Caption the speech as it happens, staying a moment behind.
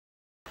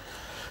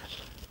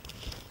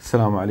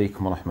السلام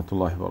عليكم ورحمة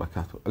الله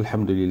وبركاته.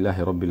 الحمد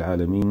لله رب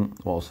العالمين،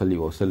 وأصلي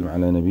وأسلم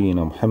على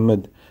نبينا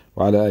محمد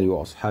وعلى آله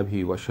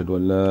وأصحابه، وأشهد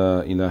أن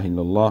لا إله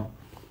إلا الله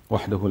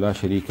وحده لا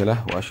شريك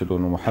له، وأشهد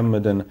أن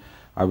محمدا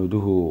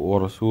عبده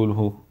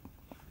ورسوله.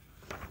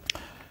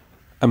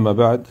 أما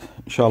بعد,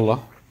 inshallah,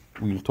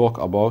 we'll talk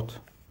about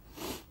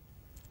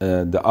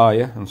the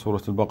ayah in Surah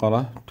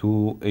AlBaqarah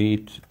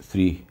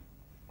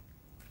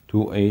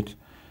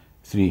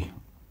 283.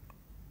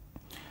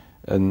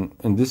 And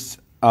in this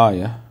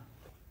ayah,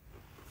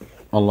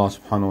 Allah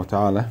subhanahu wa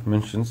ta'ala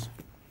mentions,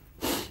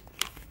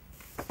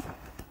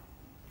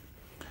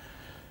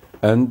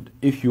 and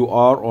if you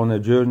are on a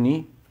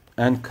journey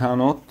and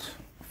cannot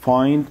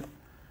find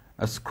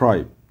a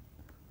scribe,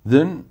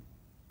 then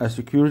a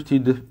security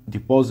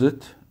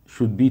deposit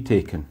should be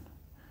taken.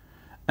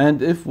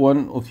 And if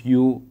one of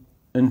you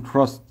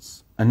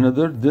entrusts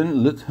another,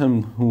 then let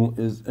him who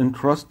is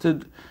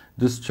entrusted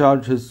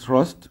discharge his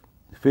trust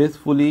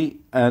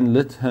faithfully, and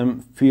let him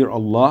fear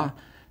Allah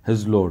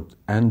his Lord,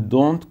 and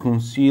don't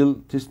conceal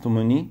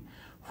testimony,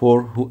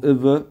 for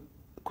whoever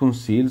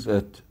conceals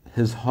it,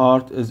 his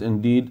heart is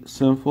indeed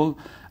sinful,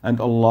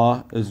 and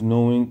Allah is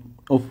knowing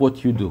of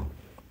what you do.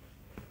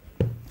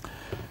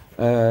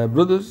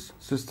 Brothers,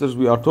 sisters,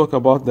 we are talking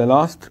about the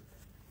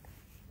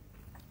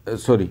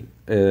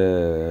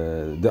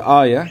the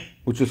ayah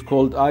which is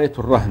called Ayat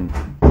AlRumh,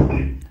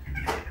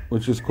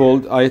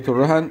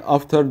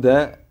 after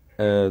the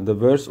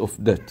verse of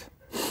death.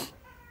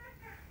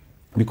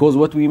 Because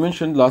what we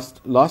mentioned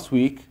last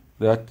week,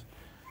 that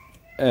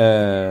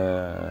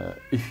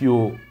if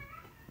you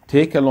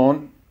take a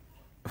loan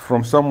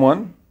from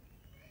someone,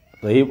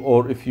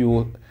 or if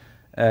you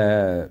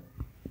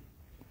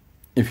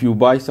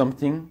buy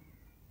something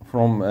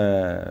from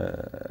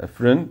a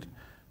friend,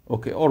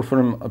 okay, or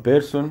from a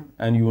person,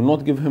 and you will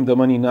not give him the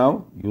money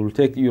now, you will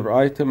take your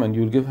item and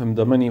you will give him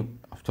the money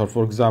after,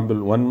 for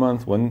example, 1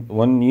 month,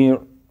 one year,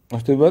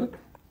 whatever.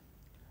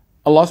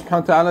 Allah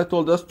subhanahu wa ta'ala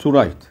told us to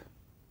write.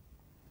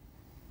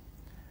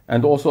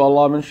 And also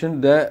Allah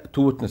mentioned the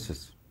two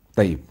witnesses.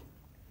 طيب.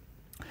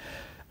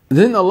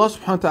 Then Allah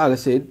subhanahu wa ta'ala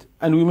said,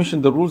 and we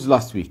mentioned the rules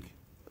last week.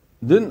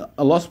 Then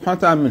Allah subhanahu wa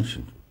ta'ala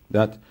mentioned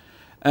that,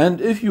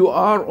 and if you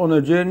are on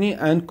a journey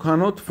and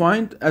cannot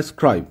find a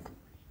scribe,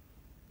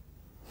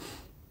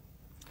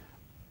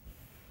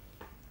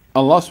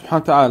 Allah subhanahu wa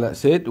ta'ala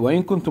said,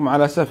 وَإِن كُنْتُمْ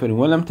عَلَى سَفَرٍ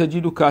وَلَمْ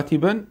تَجِدُوا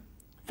كَاتِبًا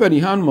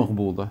فَرِهَانٌ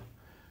مَغْبُوضًا.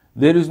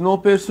 There is no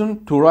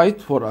person to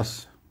write for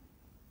us.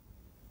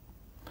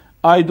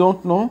 I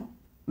don't know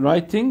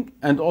writing,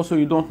 and also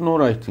you don't know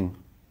writing.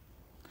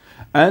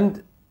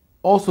 And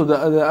also the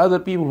other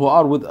people who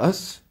are with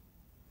us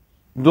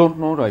don't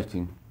know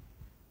writing.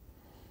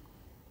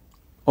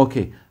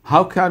 Okay,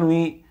 how can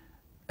we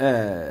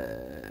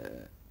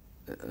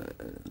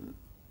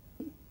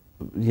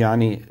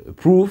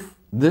prove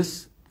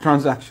this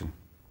transaction?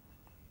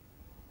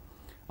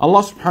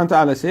 Allah subhanahu wa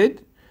ta'ala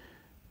said,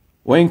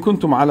 وَإِن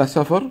كُنْتُمْ عَلَى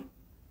سَفَرٍ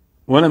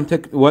وَلَمْ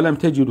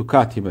تَجِدُوا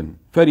كَاتِبًا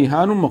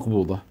فَرِهَانٌ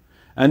مَقْبُوضًا.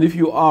 And if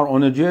you are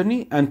on a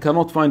journey and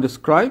cannot find a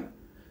scribe,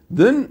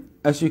 then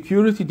a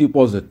security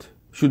deposit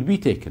should be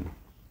taken,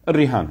 a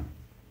rihan,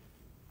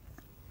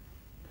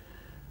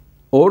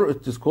 or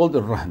it is called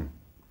a rahn.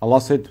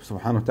 Allah said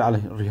subhanahu wa ta'ala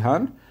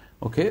rihan,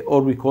 okay,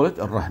 or we call it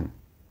a rahn.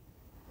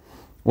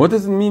 What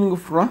is the meaning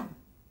of rahn?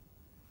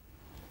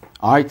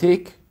 I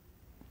take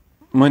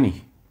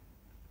money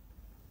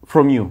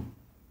from you.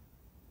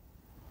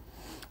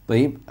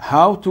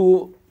 How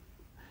to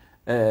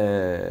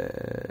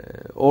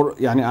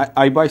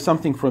I buy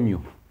something from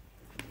you.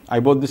 I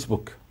bought this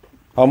book.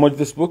 How much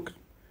this book?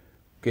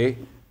 Okay,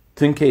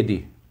 10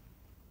 KD.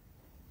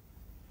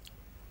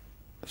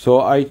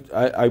 So I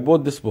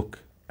bought this book,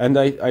 and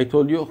I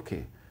told you,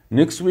 okay,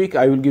 next week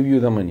I will give you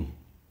the money.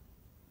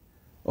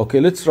 Okay,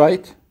 let's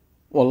write.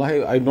 Well,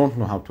 I don't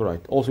know how to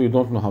write. Also, you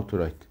don't know how to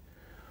write.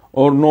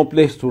 Or no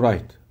place to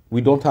write.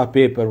 We don't have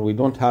paper, we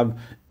don't have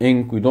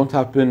ink, we don't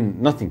have pen,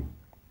 nothing.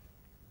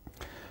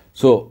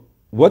 So,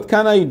 what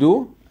can I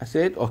do? I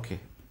said, okay,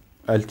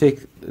 I'll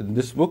take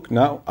this book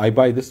now. I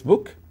buy this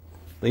book,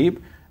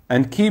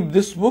 and keep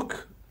this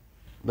book,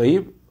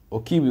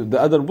 or keep the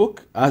other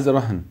book as a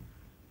rahn,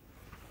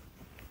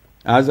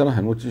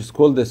 which is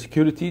called the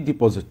security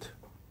deposit.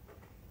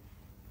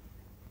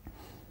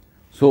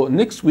 So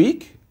next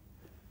week,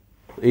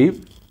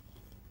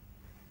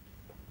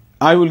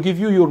 I will give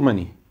you your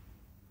money.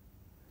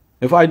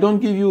 If I don't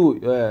give you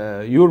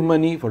your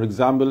money, for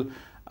example,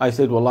 I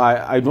said, well,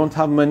 I don't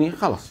have money,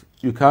 khalas.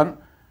 You can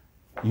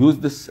use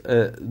this,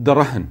 the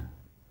rahn,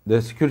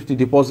 the security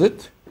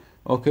deposit,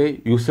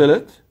 okay, you sell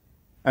it,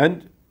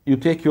 and you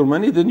take your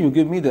money, then you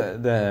give me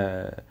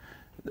the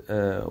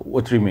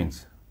what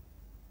remains.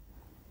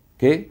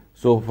 Okay,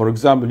 so for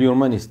example, your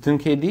money is 10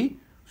 KD,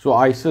 so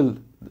I sell,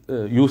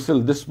 you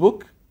sell this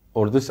book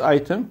or this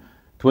item,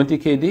 20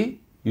 KD,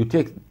 you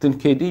take 10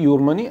 KD, your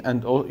money,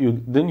 and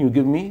then you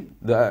give me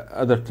the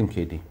other 10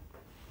 KD.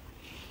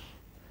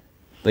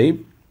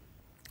 طيب.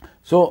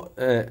 So,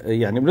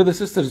 يعني brothers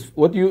sisters,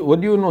 what do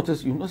you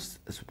notice? You notice,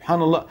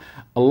 subhanallah,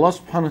 Allah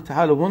subhanahu wa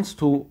ta'ala wants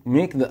to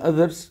make the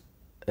others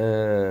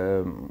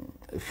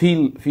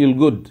feel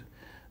good,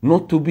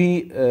 not to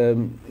be.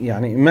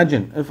 يعني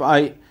imagine if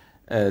I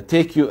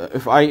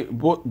if I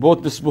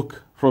bought this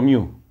book from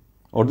you,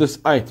 or this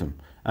item,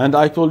 and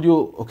I told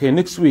you, okay,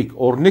 next week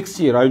or next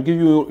year I'll give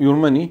you your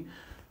money.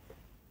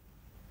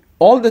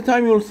 All the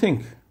time you'll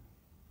think,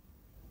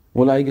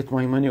 will I get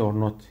my money or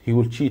not? He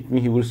will cheat me,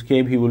 he will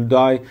escape, he will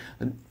die.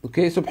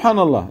 Okay,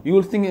 subhanallah, you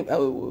will think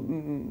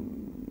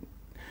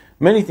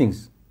many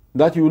things,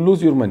 that you will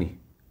lose your money.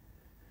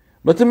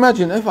 But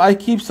imagine if I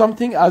keep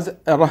something as a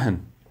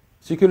rahan,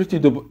 security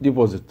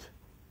deposit.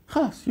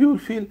 Khas, you will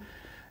feel,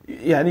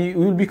 you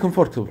will be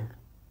comfortable.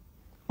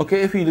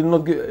 Okay, if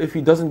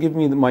he doesn't give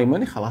me my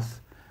money, khalas,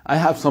 I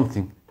have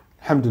something.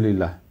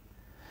 Alhamdulillah.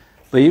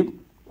 طيب.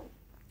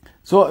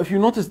 So if you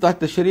notice that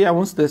the Sharia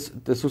wants the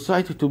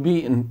society to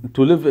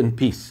live in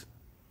peace.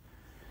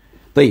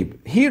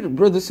 طيب. Here,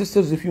 brothers and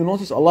sisters, if you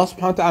notice, Allah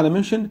subhanahu wa ta'ala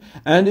mentioned,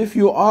 and if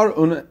you are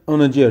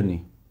on a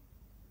journey.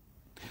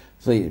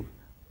 طيب.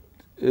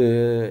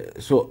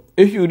 So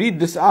if you read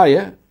this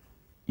ayah,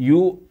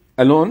 you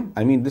understand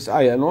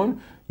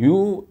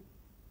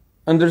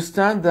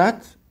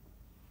that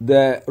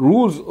the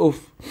rules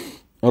of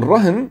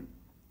al-rahan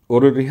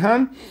or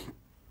al-rihan,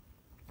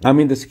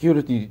 the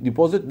security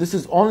deposit, this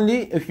is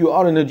only if you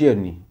are in a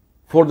journey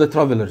for the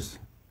travelers.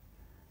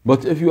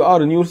 But if you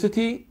are in your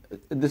city,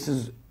 this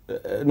is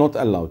not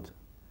allowed.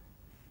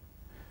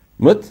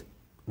 But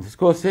the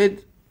scholar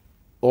said,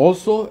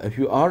 also if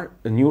you are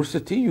in your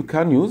city, you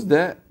can use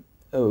the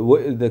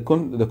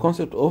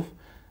concept of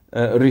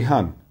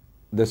rihan,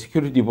 the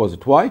security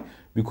deposit. Why?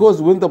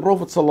 Because when the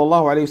Prophet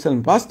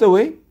ﷺ passed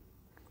away,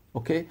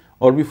 okay,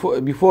 or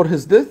before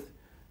his death,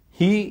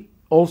 he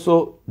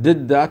also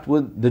did that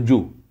with the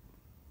Jew.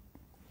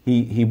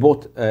 He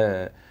bought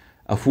a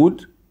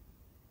food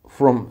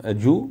from a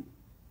Jew.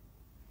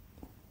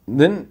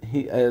 Then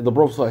the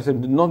Prophet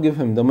ﷺ did not give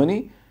him the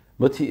money,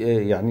 but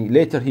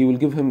later he will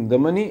give him the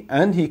money,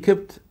 and he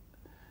kept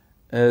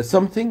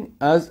something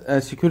as a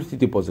security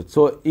deposit.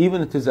 So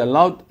even it is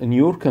allowed in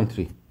your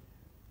country.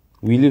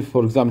 We live,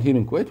 for example, here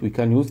in Kuwait, we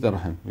can use the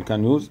rahan. We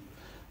can use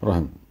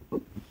rahan.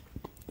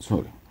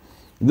 Sorry.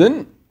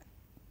 Then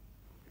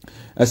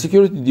a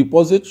security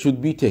deposit should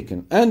be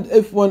taken. And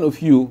if one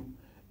of you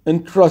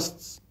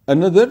entrusts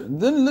another,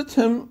 then let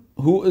him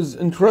who is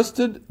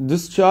entrusted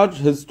discharge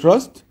his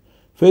trust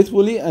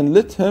faithfully, and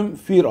let him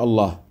fear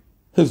Allah,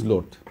 his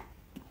Lord.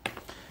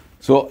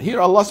 So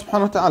here Allah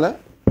subhanahu wa ta'ala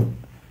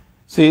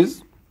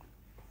says,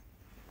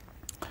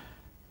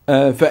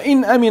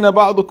 فإن أمن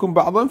بعضكم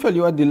بعضا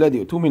فليؤدي الذي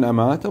اؤتمن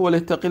أمانته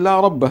وليتق الله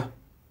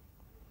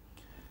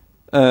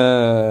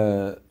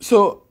ربه.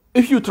 So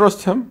if you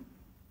trust him,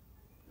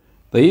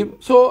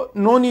 so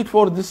no need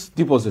for this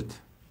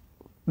deposit,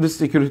 this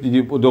security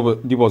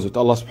deposit.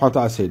 Allah subhanahu wa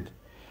ta'ala said.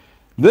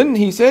 Then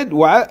he said,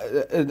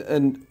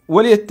 وَلْيَتَّقِ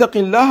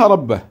اللَّهَ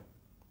رَبَّهُ.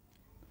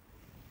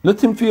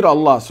 Let him fear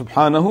Allah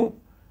subhanahu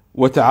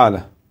wa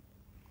ta'ala.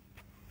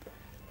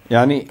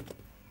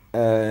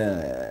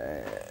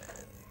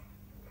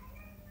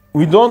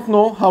 We don't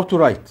know how to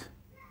write.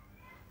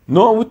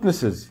 No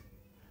witnesses.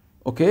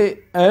 Okay?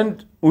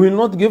 And we will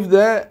not give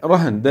the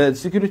rahan, the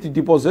security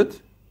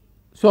deposit.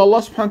 So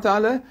Allah subhanahu wa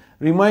ta'ala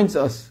reminds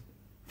us,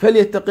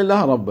 فَلْيَتَّقِ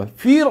اللَّهَ رَبَّهُ.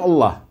 Fear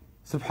Allah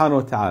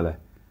subhanahu wa ta'ala.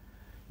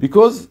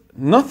 Because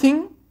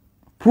nothing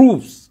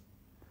proves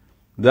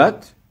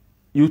that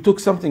you took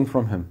something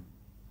from him.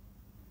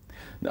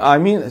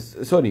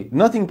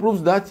 Nothing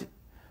proves that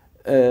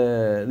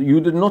you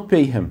did not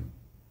pay him.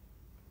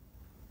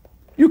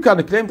 You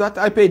can claim that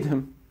I paid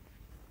him,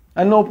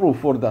 and no proof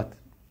for that,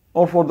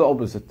 or for the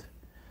opposite.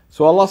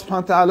 So Allah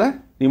subhanahu wa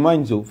ta'ala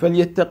reminds you,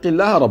 فَلْيَتَّقِ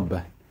اللَّهَ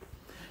رَبَّهُ.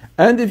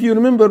 And if you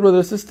remember,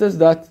 brothers and sisters,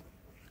 that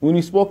when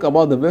we spoke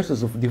about the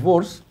verses of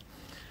divorce,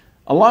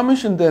 Allah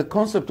mentioned the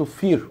concept of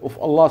fear of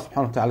Allah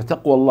subhanahu wa ta'ala,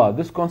 taqwa Allah,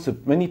 this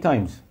concept many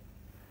times.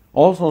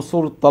 Also in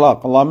Surah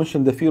Talaq, Allah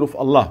mentioned the fear of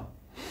Allah.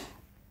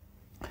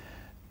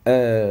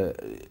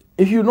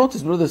 If you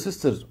notice, brothers and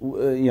sisters,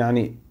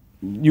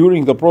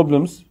 during the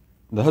problems,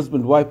 the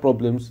husband-wife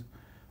problems,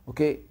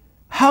 okay,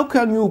 how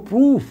can you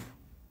prove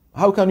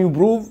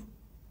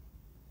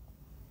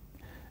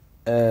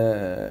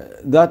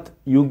that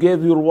you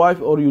gave your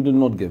wife or you did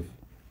not give?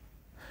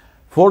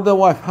 For the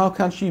wife, how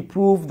can she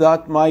prove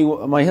that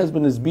my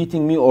husband is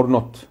beating me or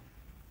not?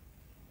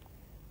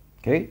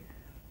 Okay,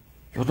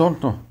 you don't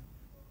know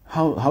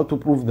how to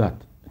prove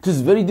that. It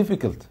is very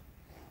difficult.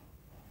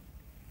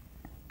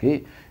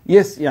 Okay,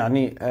 yes,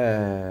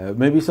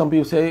 maybe some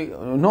people say,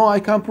 no, I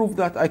can't prove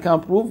that. I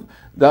can't prove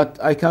that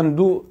I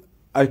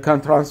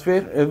can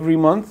transfer every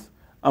month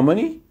a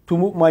money to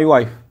my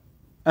wife,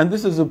 and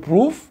this is a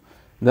proof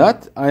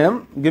that I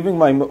am giving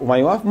my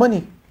wife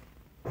money.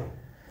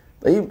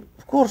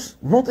 Of course,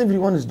 not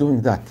everyone is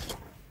doing that,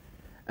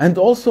 and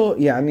also,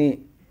 it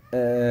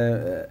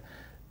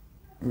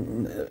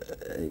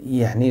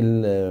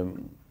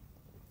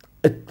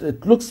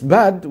looks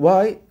bad.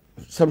 Why?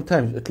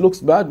 sometimes it looks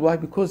bad. Why?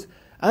 Because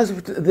as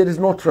if there is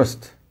no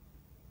trust.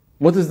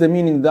 What is the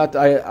meaning that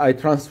I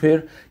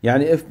transfer?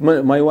 Yani if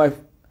my wife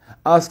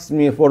asks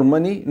me for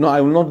money, no,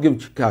 I will not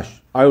give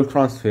cash. I will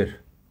transfer.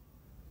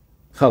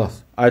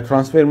 خلاص. I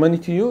transfer money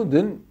to you,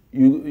 then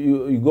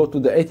you go to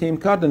the ATM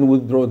card and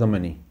withdraw the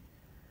money.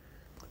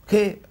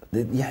 Okay,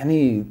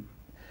 يعني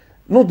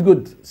not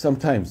good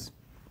sometimes.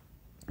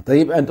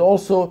 طيب, and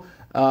also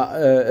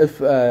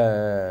if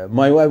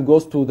my wife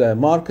goes to the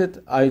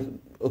market,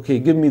 okay,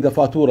 give me the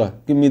fatura,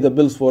 give me the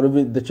bills for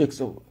the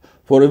checks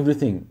for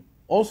everything.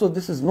 Also,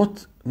 this is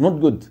not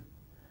good.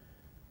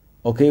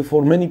 Okay,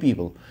 for many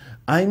people.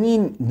 I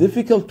mean,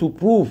 difficult to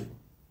prove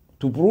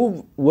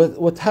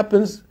what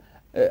happens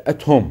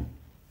at home.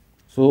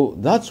 So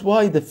that's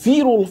why the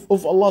fear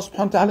of Allah subhanahu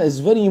wa ta'ala is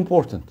very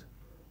important.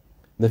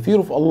 The fear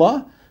of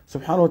Allah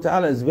subhanahu wa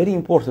ta'ala is very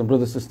important,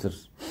 brothers and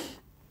sisters.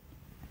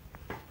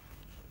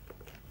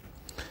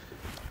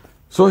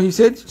 So he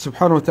said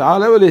subhanahu wa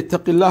ta'ala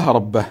وَلْيَتَّقِ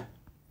اللَّهَ رَبَّهُ.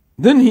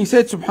 Then he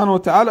said subhanahu wa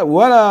ta'ala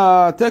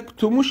وَلَا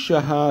تَكْتُمُ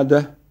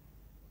الشَّهَادَةِ.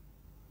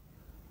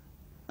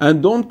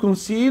 And don't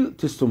conceal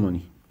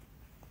testimony.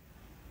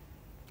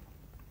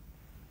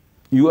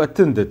 You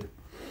attended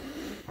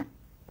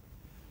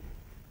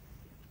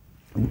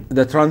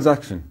the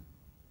transaction.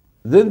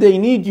 Then they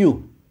need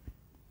you.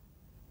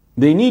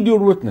 They need your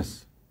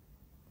witness.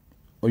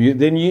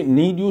 They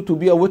need you to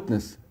be a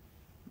witness.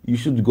 You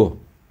should go.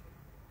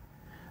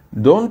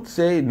 Don't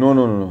say,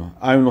 no,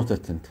 I will not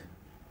attend.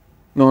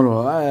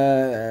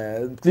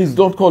 No, please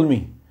don't call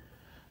me.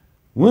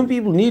 When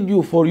people need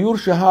you for your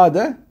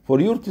shahada, for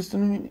your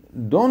testimony,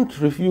 don't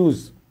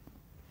refuse.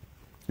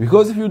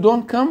 Because if you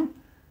don't come,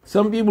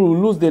 some people will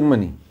lose their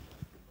money.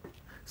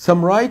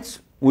 Some rights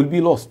will be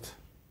lost.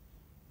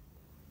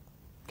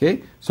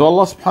 Okay? So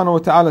Allah subhanahu wa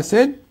ta'ala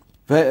said,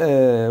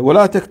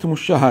 وَلَا تَكْتُمُ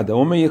الشَّهَادَةَ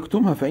وَمَنْ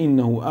يَكْتُمْهَا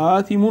فَإِنَّهُ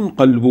آثِمٌ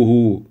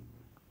قَلْبُهُ.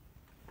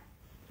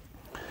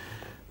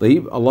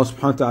 طيب, Allah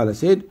subhanahu wa ta'ala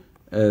said,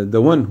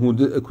 the one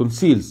who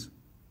conceals,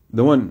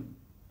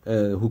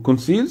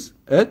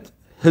 it,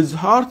 his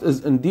heart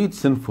is indeed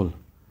sinful.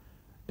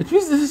 It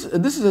means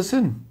this is a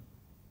sin.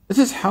 It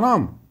is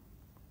haram.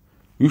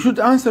 You should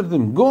answer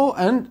them. Go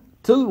and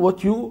tell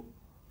what you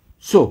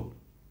saw.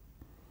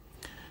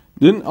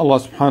 Then Allah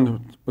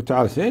subhanahu wa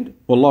ta'ala said,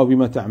 وَاللَّهُ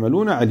بِمَا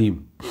تَعْمَلُونَ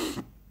عَلِيمٌ.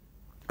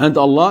 And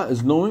Allah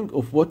is knowing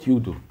of what you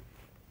do.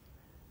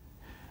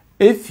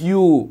 If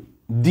you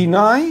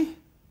deny,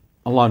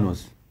 Allah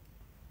knows.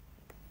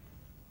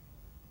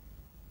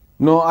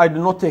 No, I do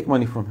not take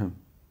money from him.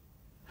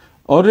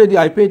 Already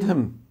I paid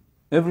him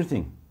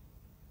everything.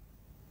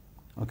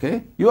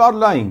 Okay? You are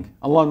lying.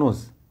 Allah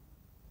knows.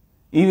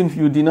 Even if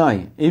you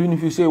deny, even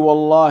if you say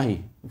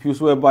Wallahi, if you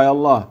swear by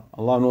Allah,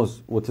 Allah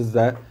knows what is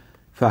the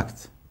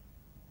fact.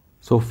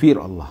 So fear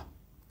Allah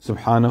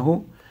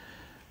subhanahu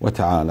wa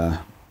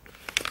ta'ala.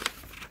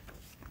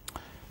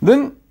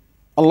 Then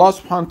Allah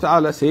subhanahu wa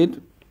ta'ala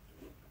said,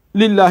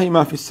 لِلَّهِ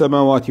مَا فِي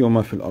السَّمَاوَاتِ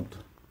وَمَا فِي الْأَرْضِ.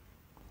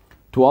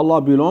 To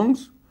Allah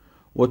belongs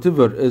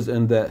whatever is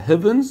in the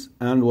heavens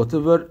and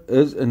whatever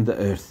is in the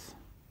earth.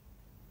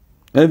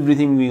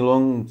 Everything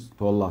belongs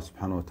to Allah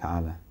subhanahu wa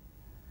ta'ala.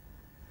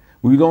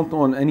 We don't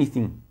own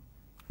anything.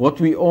 What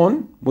we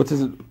own, what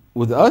is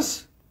with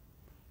us,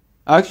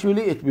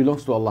 actually it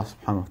belongs to Allah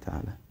subhanahu wa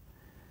ta'ala.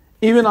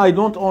 Even I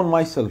don't own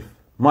myself,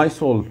 my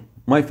soul,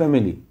 my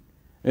family.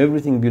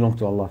 Everything belongs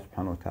to Allah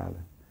subhanahu wa ta'ala.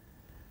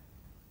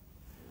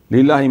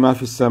 لِلَّهِ مَا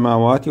فِي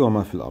السَّمَاوَاتِ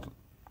وَمَا فِي الْأَرْضِ.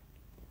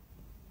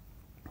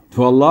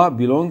 To Allah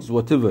belongs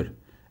whatever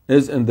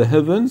is in the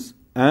heavens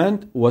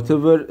and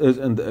whatever is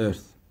in the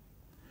earth.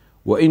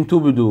 وَإِن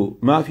تُبْدُوا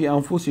مَا فِي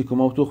أَنفُسِكُمْ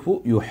أَوْ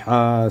تُخْفُوا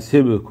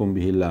يُحَاسِبْكُمْ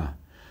بِهِ اللَّهِ.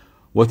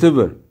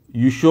 Whatever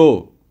you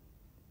show,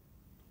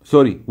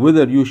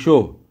 whether you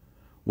show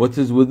what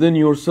is within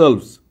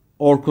yourselves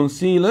or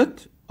conceal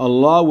it,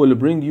 Allah will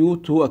bring you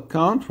to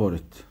account for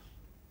it.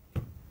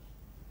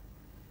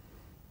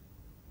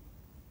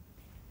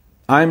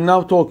 I am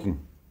now talking.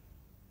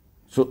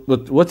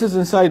 But what is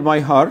inside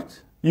my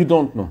heart, you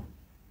don't know.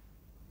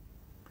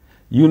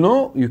 You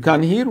know, you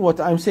can hear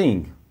what I'm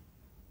saying,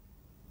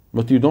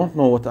 but you don't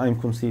know what I'm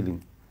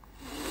concealing.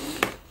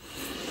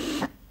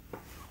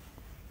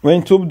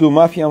 وَإِن تُبْدُوا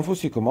مَا فِي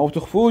أَنفُسِكُمْ أَوْ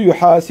تُخْفُوهُ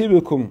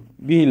يُحَاسِبْكُمْ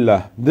بِهِ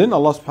اللَّهِ. Then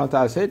Allah subhanahu wa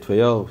ta'ala said,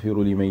 فَيَغْفِرُ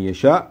لِمَن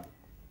يَشَاءُ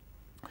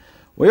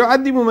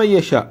وَيُعَذِّبُ مَن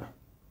يَشَاءُ.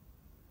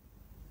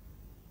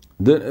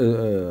 Then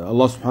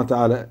Allah subhanahu wa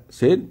ta'ala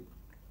said,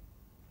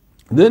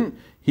 then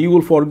He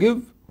will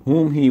forgive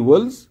whom He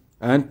wills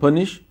and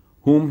punish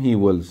whom He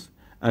wills.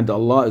 And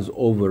Allah is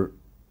over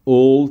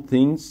all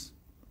things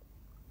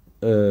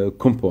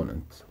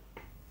component.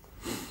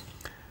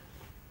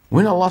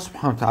 When Allah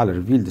subhanahu wa ta'ala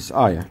revealed this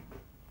ayah,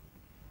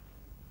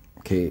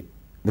 okay,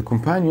 the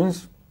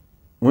companions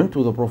went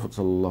to the Prophet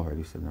sallallahu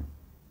alaihi wasallam.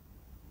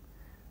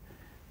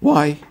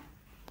 Why?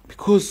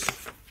 Because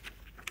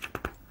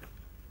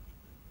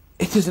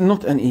it is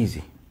not an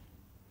easy.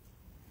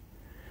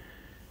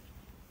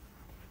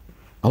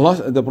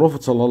 The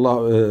Prophet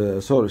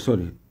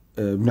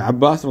Ibn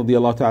Abbas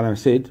radiallahu ta'ala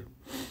said,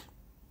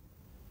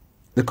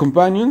 the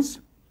companions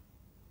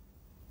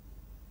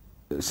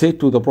say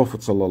to the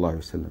Prophet sallallahu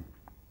alaihi wasallam,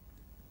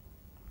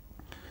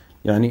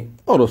 يعني,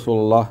 oh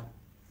Rasulullah,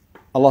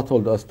 Allah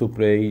told us to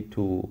pray,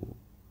 to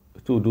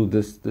do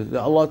this.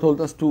 Allah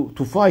told us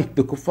to fight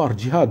the kuffar,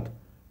 jihad.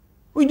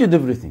 We did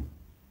everything.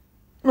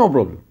 No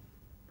problem.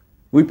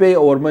 We pay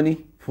our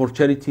money for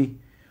charity.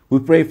 We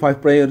pray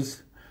 5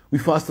 prayers. We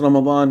fast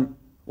Ramadan.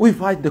 We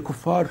fight the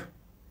kuffar.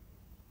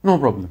 No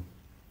problem.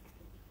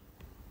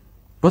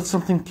 But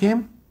something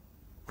came,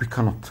 we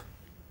cannot.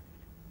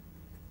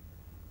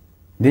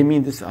 They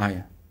mean this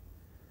ayah.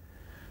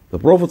 The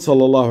Prophet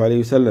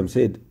ﷺ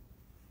said,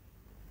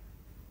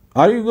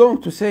 are you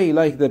going to say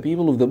like the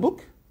people of the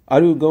book?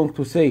 Are you going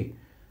to say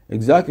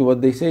exactly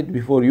what they said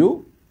before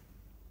you?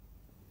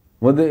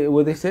 What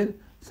they said?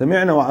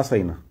 سمعنا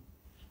وعصينا.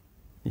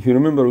 If you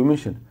remember, we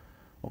mentioned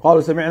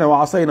وقالوا سمعنا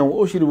وعصينا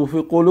وأشربوا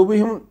في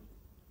قلوبهم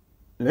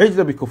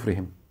العجل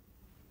بكفرهم.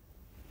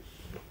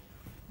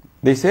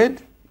 They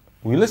said,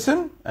 we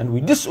listen and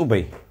we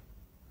disobey.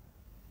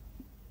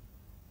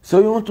 So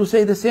you want to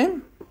say the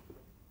same?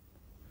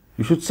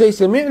 You should say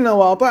سمعنا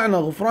وأطعنا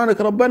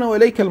غفرانك ربنا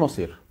وإليك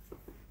المصير.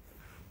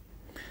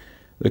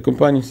 The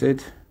companion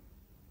said,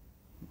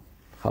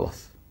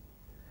 خلاص.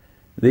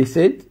 They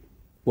said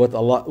what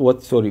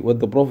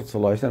the Prophet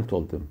ﷺ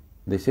told them.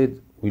 They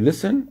said, we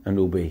listen and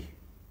obey.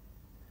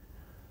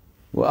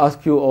 We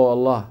ask you, O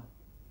Allah,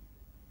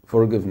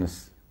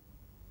 forgiveness.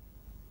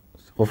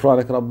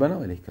 غفرانك ربنا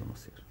وإليك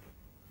المصير.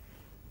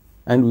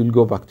 And we'll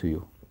go back to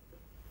you.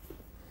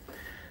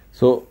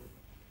 So,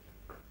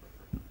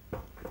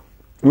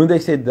 when they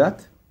said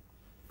that,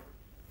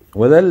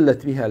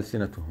 وذلت بها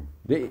ألسنتهم.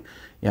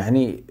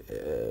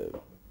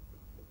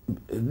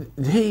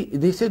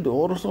 They said,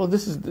 oh Rasulullah,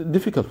 this is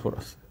difficult for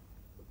us.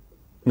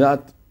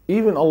 That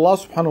even Allah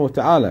subhanahu wa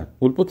ta'ala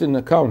will put in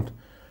account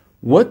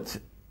what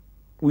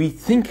we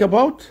think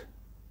about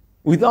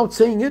without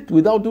saying it,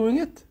 without doing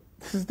it.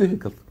 This is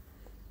difficult.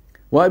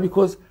 Why?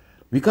 Because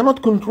we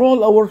cannot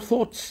control our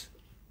thoughts.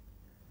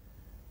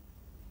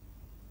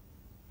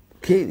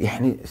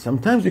 Okay,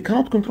 sometimes we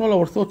cannot control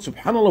our thoughts.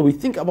 Subhanallah, we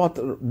think about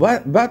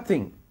bad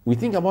thing. We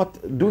think about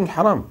doing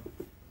haram.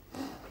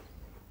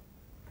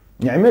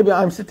 Maybe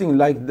I'm sitting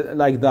like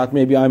that.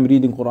 Maybe I'm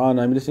reading Quran.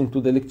 I'm listening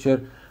to the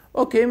lecture.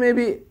 Okay,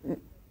 maybe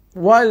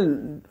while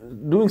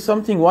doing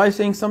something, while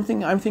saying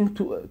something, I'm thinking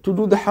to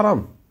do the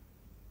haram.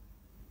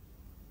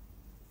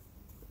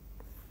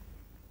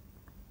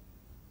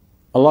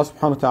 Allah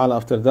subhanahu wa ta'ala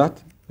after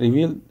that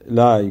revealed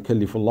لا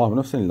يكلف الله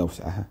نفسا إلا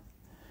وسعها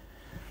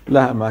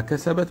لها ما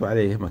كسبت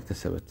وعليها ما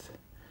اكتسبت.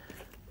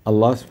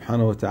 Allah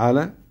subhanahu wa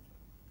ta'ala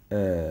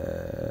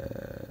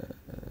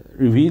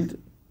revealed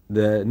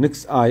the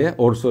next ayah,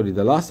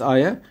 the last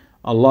ayah.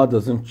 Allah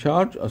doesn't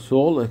charge a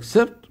soul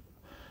except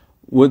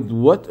with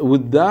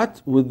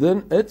that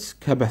within its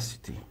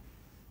capacity.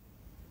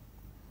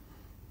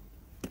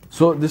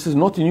 So this is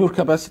not in your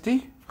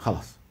capacity,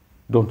 خلاص,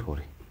 don't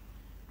worry.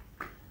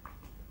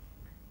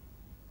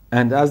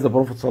 And as the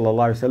Prophet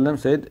ﷺ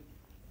said,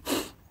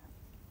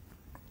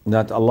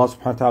 that Allah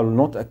subhanahu wa ta'ala will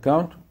not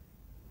account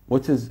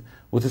what is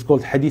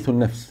called hadithun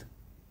nafs.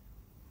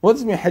 What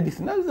does mean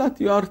hadithun nafs? That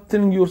you are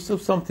telling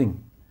yourself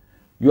something.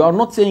 You are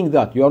not saying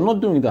that, you are not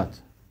doing that.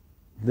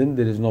 Then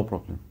there is no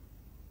problem.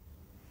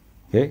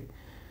 Okay?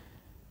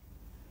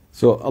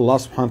 So Allah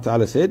subhanahu wa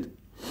ta'ala said,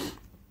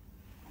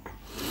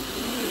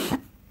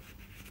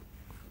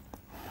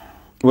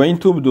 وَإِن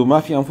تُبْدُوا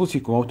مَا فِي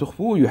أَنفُسِكُمْ أَوْ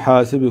تُخْفُوهُ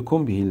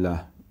يُحَاسِبْكُم بِهِ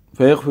اللَّهُ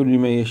فيغفر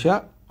لمن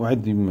يشاء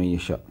ويعذب من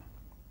يشاء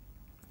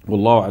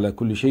والله على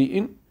كل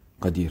شيء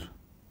قدير.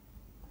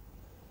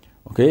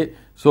 Okay,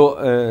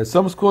 so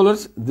some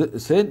scholars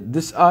said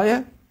this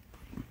ayah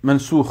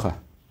mansukha.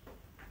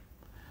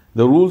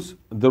 The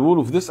rule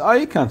of this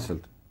ayah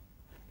cancelled.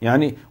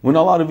 When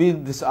Allah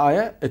revealed this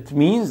ayah, it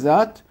means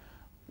that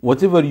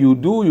whatever you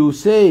do, you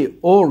say,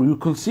 or you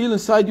conceal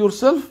inside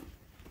yourself,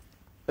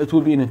 it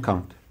will be an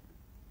account.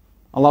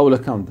 Allah will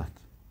account that.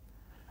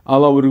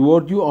 Allah will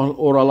reward you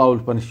or Allah will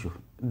punish you.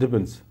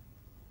 Depends.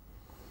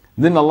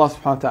 Then Allah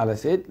subhanahu wa ta'ala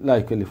said, لا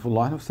يكلف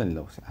الله نفسا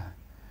إلا وسعها.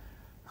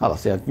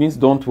 خلاص, it means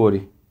don't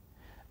worry.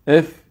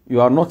 If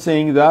you are not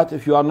saying that,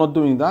 if you are not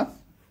doing that,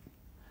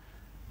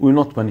 we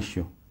will not punish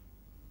you.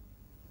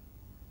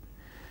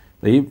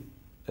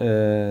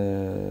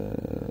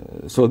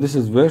 So this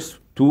is verse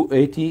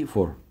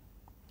 284.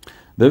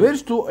 The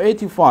verse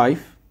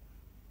 285,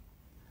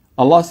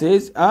 Allah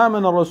says,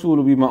 آمن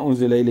الرسول بما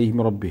أنزل إليه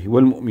من ربه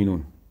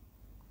والمؤمنون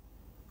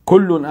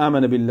كل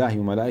آمن بالله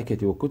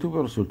وملائكته وكتبه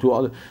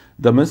ورسله.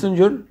 The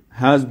messenger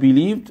has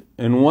believed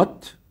in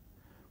what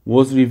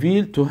was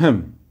revealed to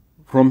him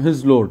from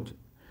his Lord,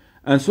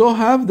 and so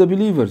have the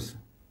believers.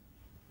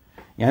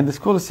 And the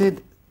scholar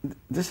said,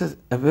 this is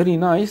a very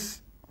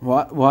nice,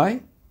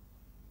 why?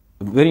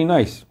 A very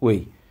nice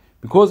way.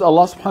 Because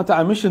Allah subhanahu wa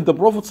ta'ala mentioned the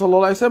Prophet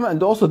sallallahu alaihi wasallam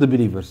and also the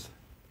believers.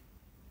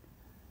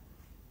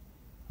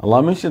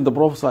 Allah mentioned the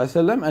Prophet sallallahu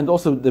alaihi wasallam and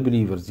also the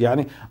believers.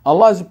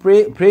 Allah is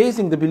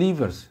praising the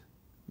believers.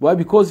 Why?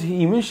 Because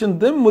He mentioned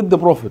them with the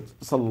Prophet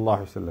sallallahu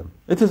alaihi wasallam.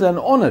 It is an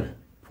honor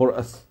for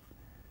us.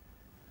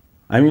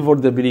 For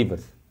the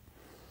believers.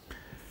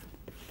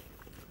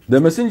 The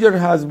messenger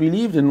has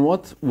believed in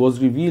what was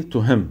revealed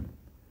to him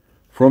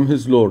from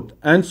his Lord,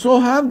 and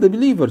so have the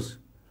believers.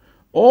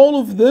 All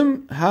of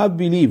them have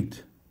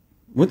believed.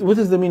 What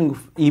is the meaning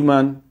of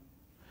Iman?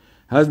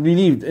 Has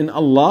believed in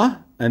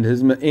Allah and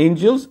His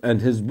angels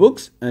and His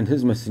books and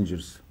His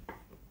messengers.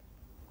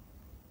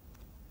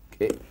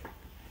 Okay.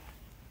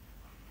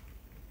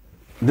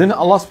 Then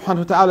Allah subhanahu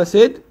wa ta'ala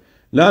said,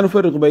 لا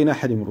نفرق بين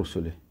أحد من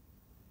رسله.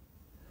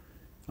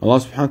 Allah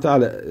subhanahu wa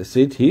ta'ala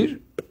said here,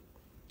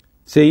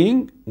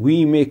 saying,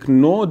 we make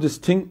no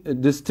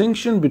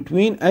distinction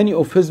between any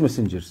of His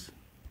messengers.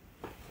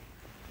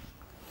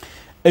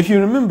 If you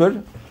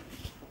remember,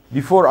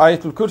 before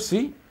Ayatul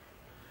Kursi,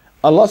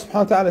 Allah subhanahu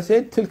wa ta'ala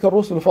said, تلك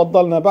الرسل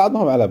فضلنا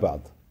بعضهم على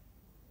بعض.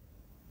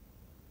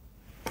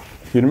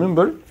 If you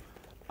remember,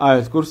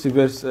 Ayatul Kursi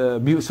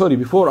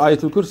before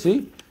Ayatul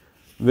Kursi,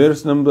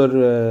 verse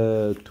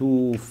number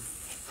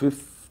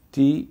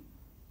 250,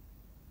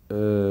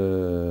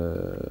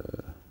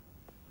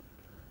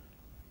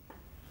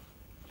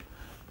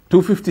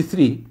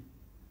 253,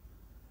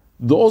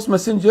 those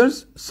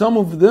messengers, some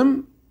of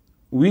them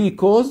we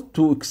caused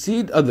to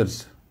exceed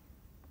others.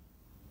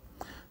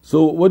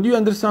 So what do you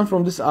understand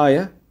from this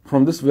ayah,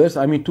 from this verse,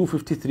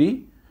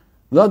 253,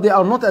 that they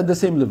are not at the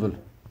same level.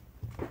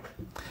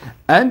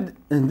 And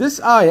in this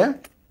ayah,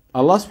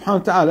 Allah subhanahu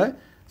wa ta'ala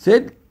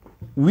said,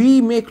 we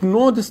make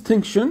no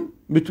distinction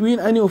between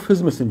any of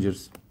His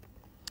messengers.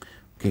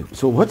 Okay,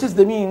 so what is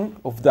the meaning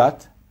of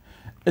that?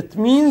 It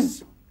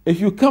means if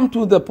you come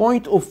to the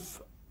point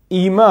of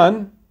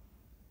Iman,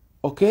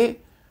 okay,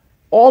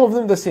 all of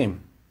them the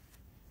same.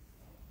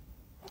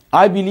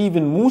 I believe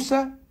in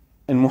Musa,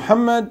 in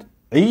Muhammad,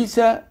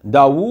 Isa,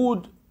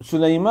 Dawood,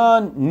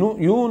 Sulaiman,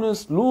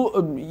 Yunus,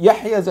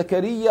 Yahya,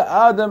 Zakaria,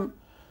 Adam.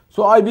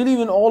 So I believe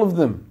in all of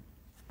them.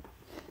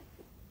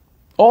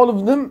 All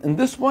of them, in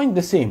this point,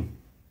 the same.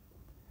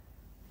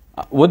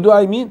 What do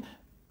I mean?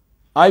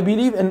 I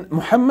believe in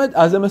Muhammad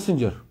as a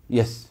messenger.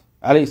 Yes.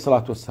 Alayhi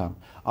salatu wassalam.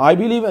 I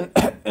believe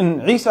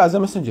in Isa as a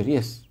messenger.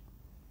 Yes.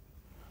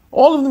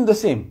 All of them the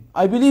same.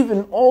 I believe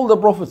in all the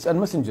prophets and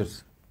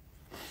messengers.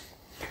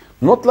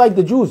 Not like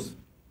the Jews.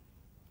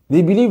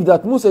 They believe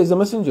that Musa is a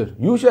messenger,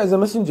 Yusha is a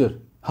messenger,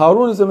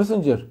 Harun is a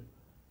messenger.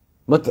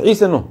 But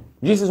Isa no.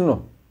 Jesus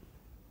no.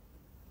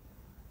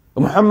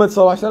 Muhammad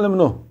sallallahu alaihi wasallam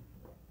no.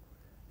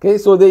 Okay,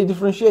 so they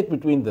differentiate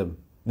between them.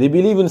 They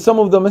believe in some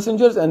of the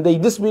messengers and they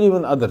disbelieve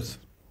in others.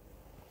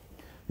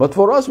 But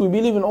for us, we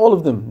believe in all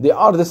of them. They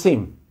are the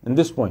same in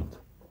this point.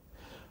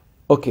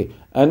 Okay,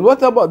 and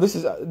what about, this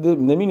is the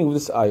meaning of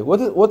this ayah.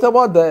 What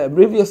about the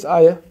previous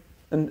ayah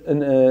in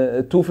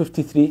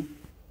 253?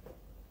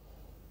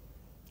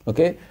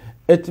 Okay,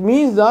 it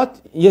means that,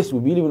 yes, we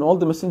believe in all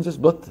the messengers,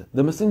 but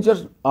the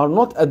messengers are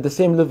not at the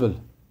same level.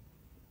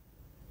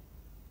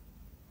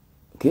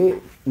 Okay,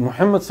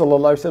 Muhammad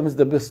sallallahu alaihi wasallam is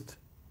the best.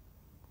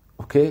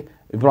 Okay,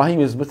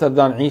 Ibrahim is better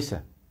than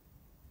Isa.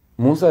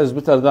 Musa is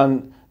better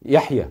than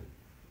Yahya.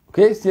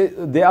 Okay, so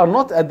they are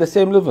not at the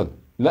same level.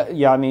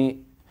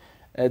 يعني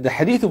the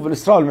hadith of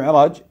Isra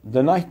al-Mi'raj,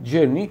 the night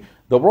journey,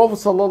 the Prophet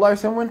sallallahu alaihi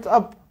wasallam went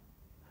up.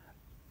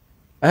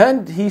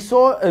 And he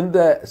saw in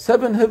the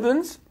 7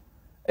 heavens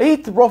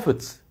 8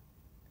 prophets.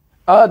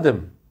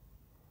 Adam,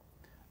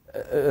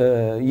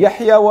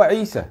 Yahya wa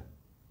Isa,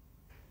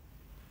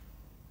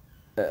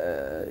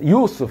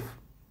 Yusuf,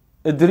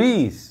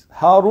 Idris,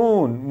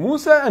 Harun,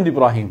 Musa and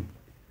Ibrahim.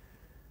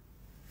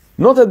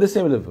 Not at the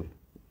same level.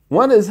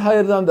 One is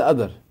higher than the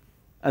other.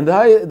 And the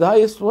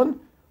highest one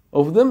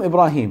of them,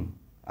 Ibrahim,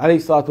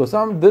 alayhi salatu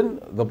wasalam. Then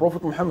the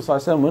Prophet Muhammad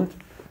sallallahu alaihi wasallam went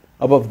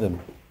above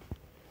them.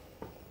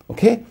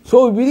 Okay,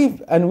 so we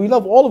believe and we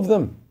love all of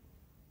them.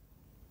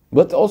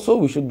 But also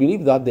we should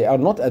believe that they are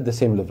not at the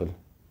same level.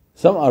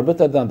 Some are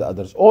better than the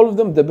others. All of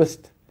them the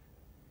best.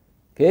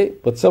 Okay,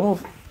 but some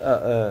of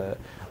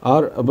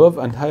are above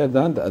and higher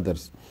than the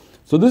others.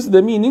 So this is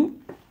the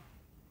meaning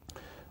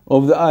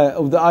of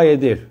the ayah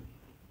there.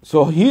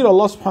 So here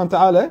Allah subhanahu wa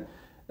ta'ala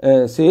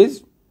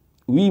says,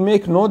 we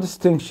make no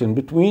distinction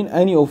between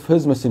any of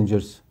His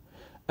messengers.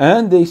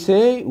 And they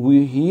say,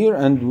 we hear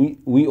and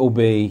we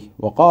obey.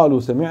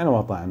 وَقَالُوا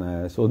سَمِعْنَا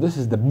وَطَعْنَا. So this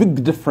is the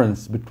big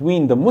difference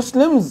between the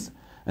Muslims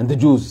and the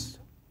Jews.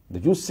 The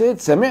Jews said,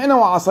 سَمِعْنَا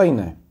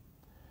وَعَصَيْنَا.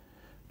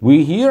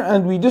 We hear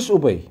and we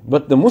disobey.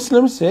 But the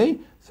Muslims say,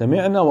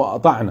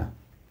 سَمِعْنَا وَأَطَعْنَا.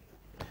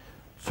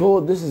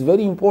 So this is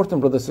very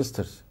important, brothers and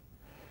sisters.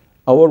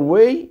 Our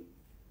way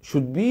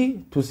should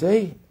be to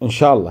say,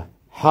 Inshallah,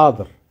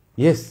 Hadr,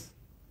 yes.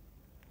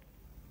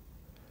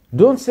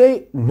 Don't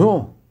say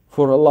no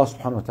for Allah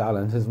subhanahu wa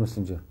ta'ala and His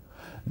Messenger.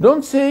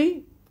 Don't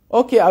say,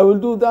 okay, I will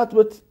do that,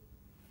 but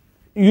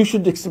you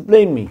should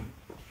explain me.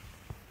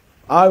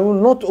 I will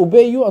not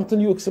obey you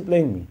until you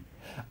explain me.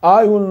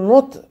 I will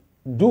not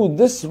do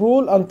this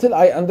rule until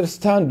I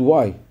understand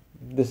why.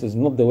 This is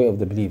not the way of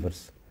the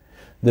believers.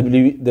 The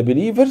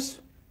believers,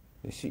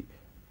 you see,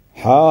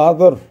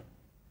 Hadr.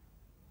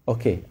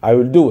 Okay, I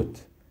will do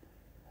it.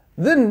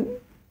 Then,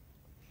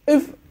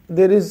 if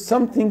there is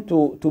something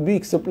to be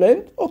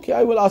explained, okay,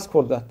 I will ask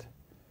for that.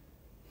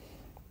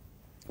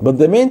 But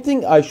the main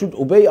thing, I should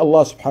obey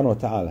Allah subhanahu wa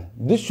ta'ala.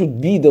 This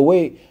should be the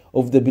way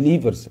of the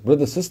believers,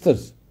 brothers,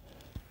 sisters.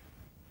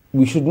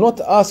 We should not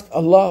ask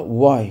Allah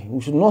why.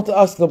 We should not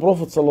ask the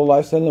Prophet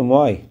sallallahu alaihi wasallam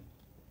why.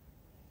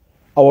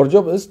 Our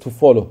job is to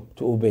follow,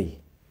 to obey.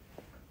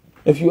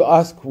 If you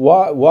ask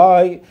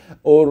why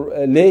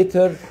or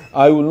later,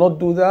 I will not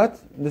do that,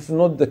 this is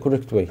not the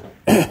correct way.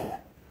 This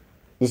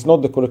is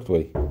not the correct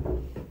way.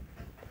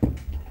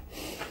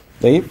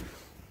 طيب.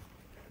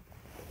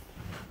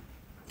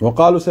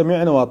 وقالوا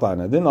سمعنا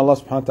وأطعنا. Then Allah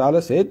subhanahu wa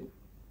ta'ala said,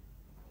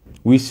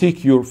 we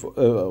seek your,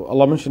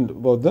 Allah mentioned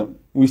about them,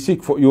 we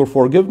seek for your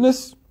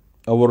forgiveness,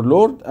 our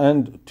Lord,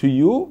 and to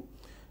you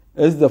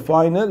is the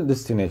final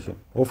destination.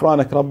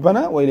 غفرانك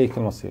ربنا وإليك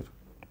المصير.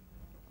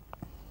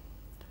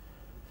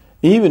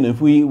 Even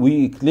if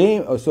we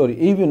claim,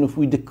 even if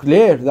we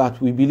declare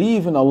that we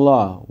believe in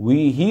Allah,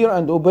 we hear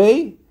and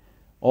obey,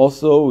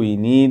 also we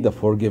need the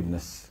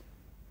forgiveness.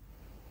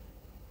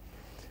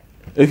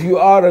 If you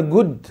are a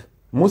good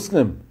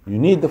Muslim, you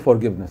need the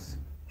forgiveness.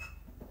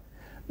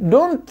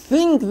 Don't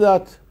think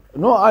that,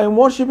 no, I am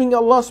worshipping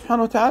Allah subhanahu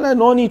wa ta'ala,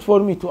 no need for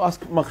me to ask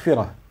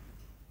maghfirah.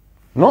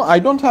 No, I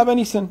don't have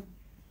any sin.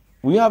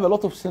 We have a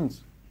lot of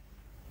sins.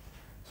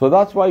 So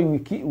that's why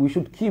we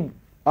should keep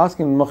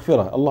asking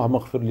maghfirah. Allah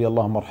maghfir li,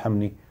 Allah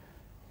marhamni.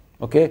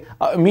 Okay?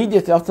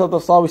 Immediately after the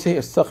salah we say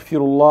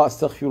astaghfirullah,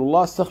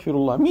 astaghfirullah,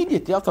 astaghfirullah.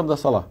 Immediately after the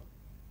salah.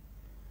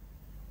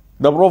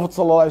 The Prophet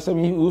sallallahu alaihi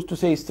wasallam, he used to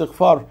say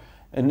istighfar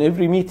in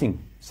every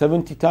meeting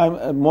 70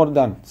 times, more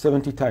than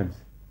 70 times.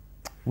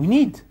 We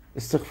need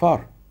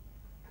istighfar.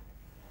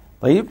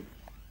 طيب.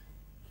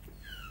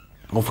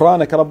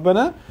 غفرانك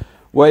ربنا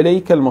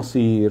وإليك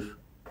المصير.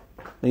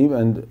 طيب.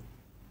 And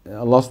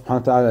Allah subhanahu wa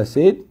ta'ala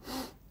said,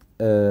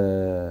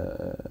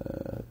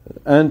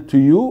 and to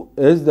you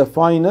is the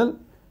final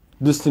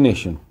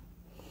destination.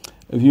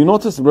 If you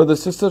notice,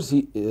 brothers and sisters,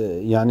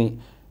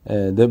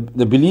 the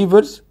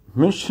believers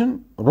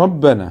mention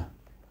Rabbana.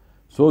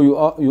 So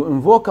you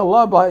invoke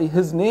Allah by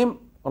His name,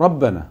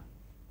 Rabbana.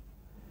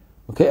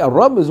 Okay,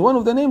 Al-Rabb is one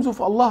of the names of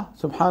Allah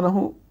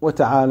subhanahu wa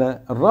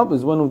ta'ala. Al-Rabb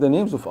is one of the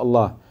names of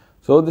Allah.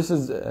 So this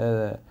is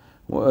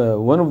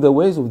one of the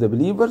ways of the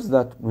believers,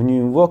 that when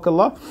you invoke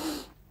Allah,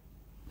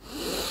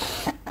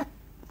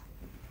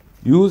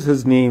 use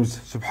His names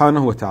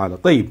subhanahu wa ta'ala.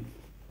 طيب.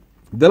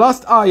 The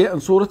last ayah in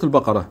Surah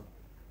AlBaqarah,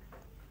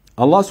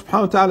 Allah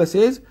subhanahu wa ta'ala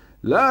says,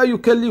 لا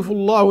يكلف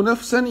الله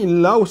نفسا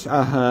إلا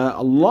وسعها.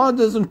 Allah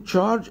doesn't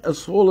charge a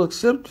soul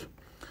except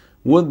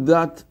with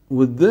that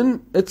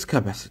within its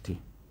capacity.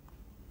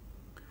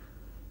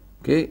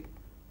 Okay.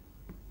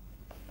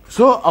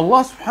 So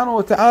Allah subhanahu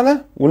wa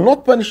ta'ala will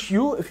not punish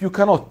you if you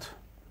cannot.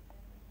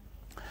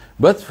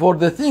 But for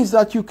the things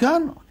that you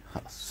can,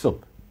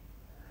 so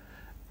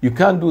you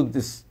can't do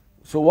this.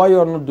 So why you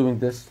are not doing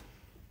this?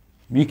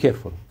 Be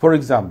careful. For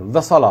example,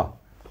 the salah.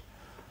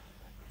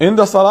 In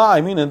the salah,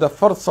 I mean in the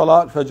first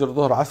salah, Fajr,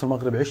 Dhuhr, Asr,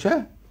 Maghrib,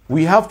 Isha,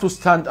 we have to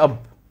stand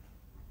up.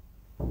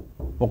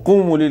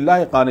 وَقُومُوا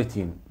لِلَّهِ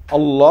قَانِتِينَ.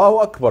 Allahu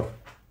Akbar.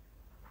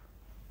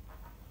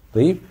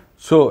 طيب.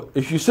 So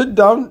if you sit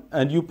down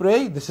and you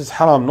pray, this is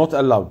haram, not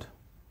allowed.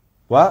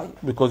 Why?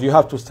 Because you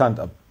have to stand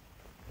up.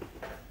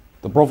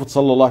 The Prophet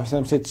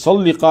ﷺ said,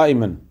 صَلِّ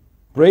قَائِمًا.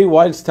 Pray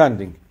while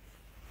standing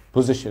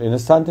position, in a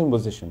standing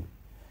position.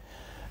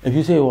 If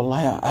you say,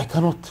 Wallahi, I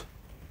cannot,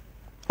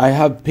 I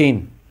have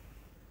pain,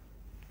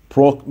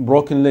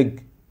 broken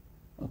leg,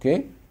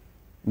 okay,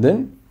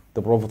 then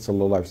the Prophet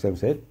ﷺ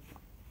said,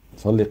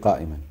 صَلِّ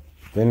قَائِمًا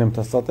فَإِن لَمْ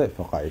تَسْتَطِعْ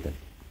فَقَاعِدًا.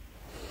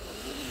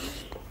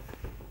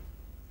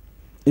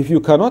 If you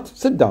cannot,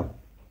 sit down.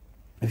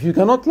 If you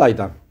cannot, lie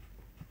down.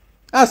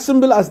 As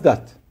simple as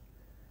that.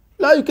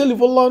 لا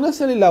يكلف الله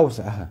نفسا إلا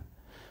وسعها.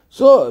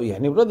 So,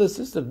 brothers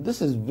and sisters,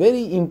 this is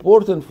very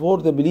important for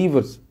the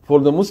believers, for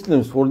the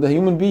Muslims, for the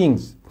human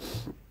beings.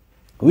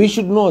 We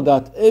should know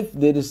that if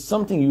there is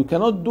something you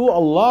cannot do,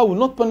 Allah will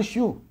not punish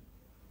you.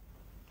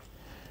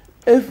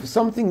 If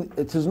something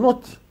it is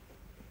not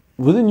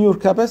within your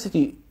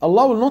capacity,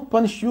 Allah will not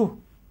punish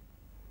you.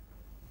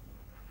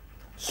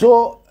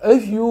 So,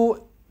 if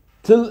you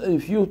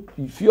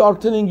are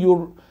telling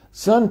your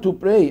son to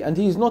pray and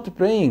he is not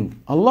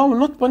praying, Allah will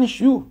not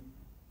punish you.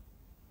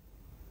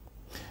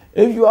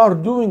 If you are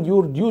doing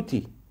your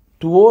duty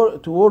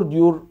toward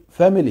your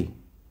family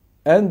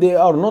and they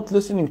are not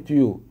listening to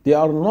you, they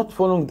are not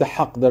following the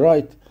haqq, the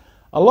right,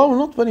 Allah will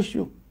not punish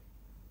you.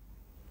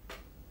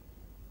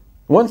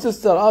 One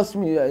sister asked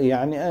me,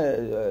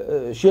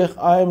 Shaykh,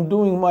 I am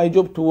doing my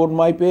job toward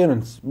my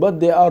parents, but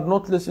they are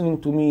not listening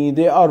to me.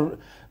 They are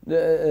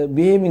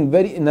behaving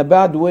in a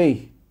bad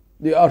way.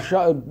 They are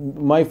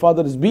my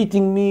father is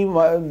beating me,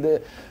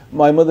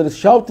 my mother is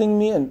shouting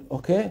me, and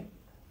okay.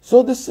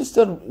 So this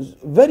sister is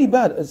very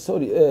bad,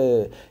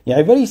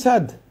 very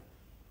sad.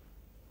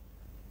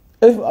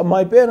 If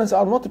my parents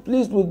are not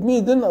pleased with me,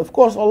 then of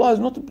course Allah is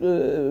not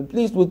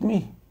pleased with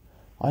me.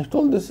 I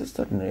told the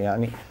sister,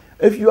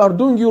 if you are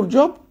doing your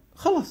job,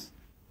 خلاص.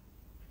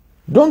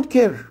 Don't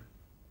care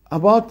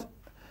about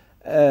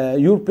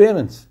your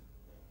parents.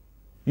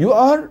 You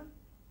are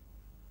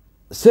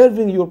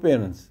serving your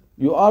parents.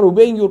 You are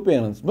obeying your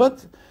parents,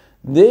 but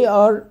they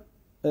are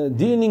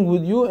dealing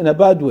with you in a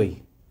bad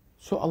way.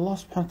 So Allah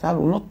subhanahu wa ta'ala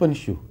will not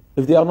punish you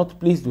if they are not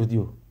pleased with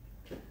you.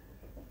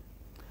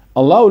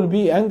 Allah will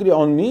be angry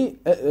on me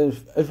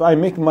if I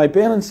make my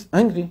parents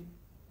angry.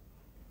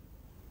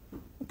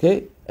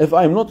 Okay? If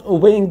I'm not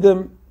obeying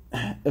them,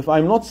 if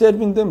I'm not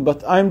serving them,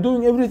 but I'm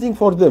doing everything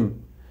for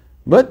them,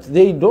 but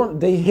they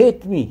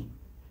hate me.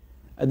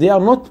 They are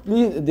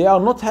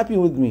not happy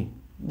with me.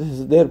 This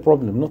is their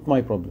problem, not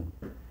my problem.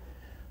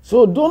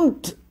 So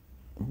don't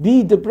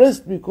be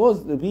depressed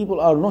because the people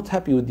are not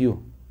happy with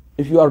you.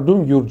 If you are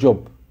doing your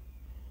job.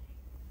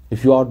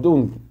 If you are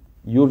doing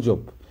your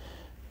job.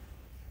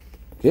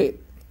 Okay?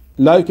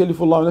 لا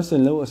يكلف الله نفسا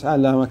إلا وسعها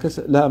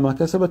لها ما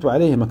كسبت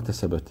وعليها ما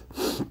اكتسبت.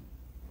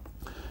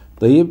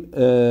 طيب,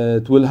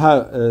 it will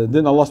have,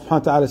 then Allah subhanahu wa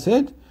ta'ala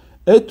said,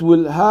 it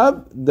will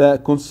have the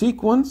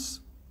consequence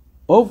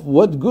of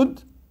what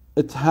good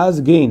it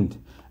has gained,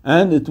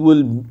 and it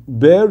will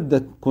bear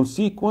the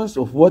consequence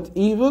of what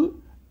evil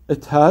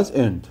it has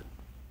earned.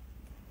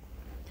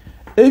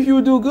 If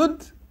you do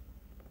good,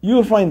 you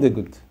will find the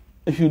good.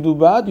 If you do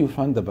bad, you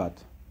find the bad.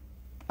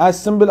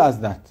 As simple as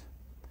that.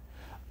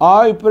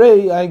 I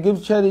pray, I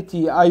give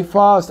charity, I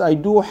fast, I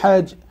do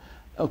hajj,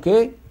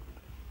 okay?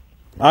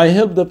 I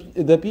help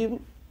the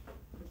people.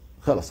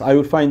 خلاص, I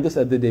will find this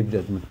at the day of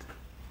judgment.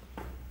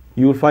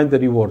 You will find the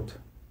reward.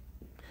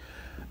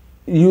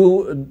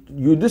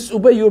 You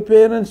disobey your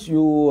parents,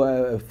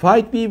 you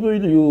fight people,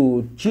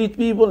 you cheat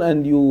people,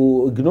 and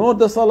you ignore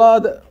the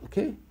salah.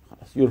 Okay,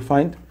 you will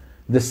find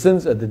the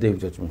sins at the day of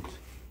judgment.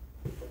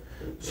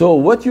 So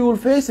what you will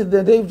face at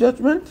the day of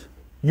judgment?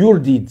 Your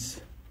deeds.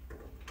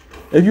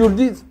 If your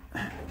deeds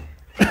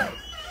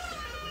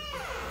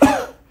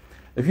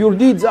if your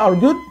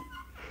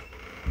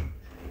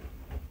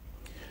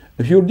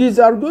deeds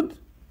are good,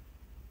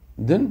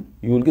 then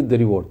you will get the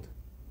reward.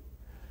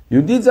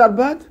 Your deeds are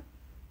bad,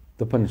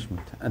 the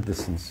punishment and the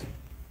sins.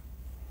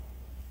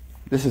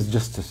 This is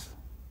justice.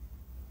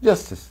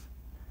 Justice.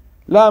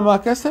 لا ما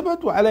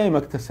كسبت وعليه ما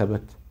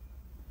اكتسبت.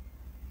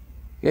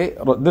 Okay?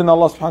 Then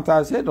Allah subhanahu wa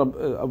ta'ala said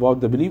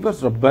about the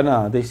believers,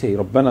 ربنا, they say,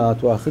 ربنا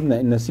تؤاخذنا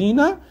إن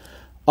نسينا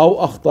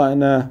أو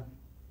أخطأنا.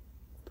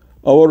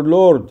 Our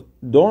Lord,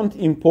 don't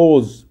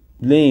impose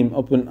blame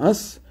upon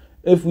us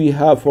if we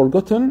have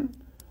forgotten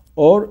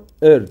or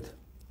erred.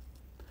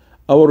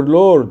 Our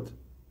Lord,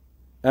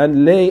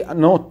 and lay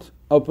not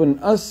upon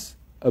us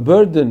a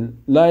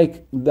burden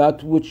like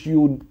that which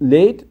you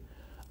laid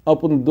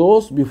upon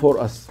those before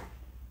us.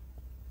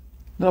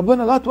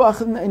 ربنا لا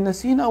تؤاخذنا إن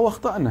نسينا أو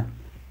أخطأنا.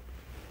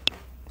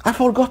 I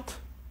forgot.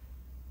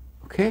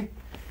 Okay?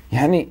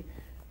 يعني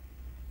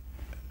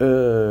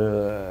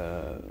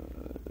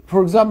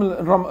for example,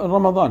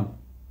 Ramadan,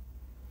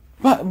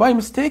 by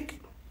mistake,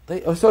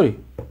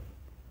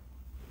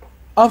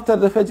 after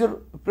the Fajr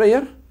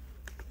prayer,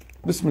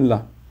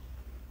 Bismillah,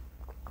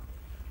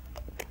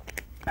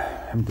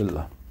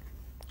 Alhamdulillah,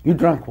 you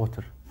drank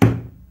water.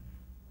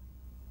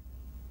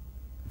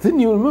 Then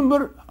you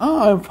remember,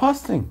 I'm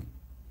fasting.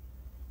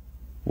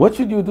 What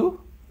should you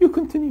do? You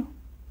continue.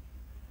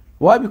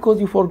 Why? Because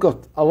you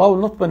forgot. Allah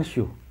will not punish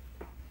you.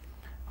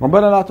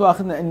 ربنا لا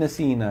تؤاخذنا إن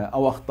نسينا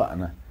أو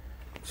أخطأنا.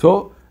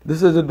 So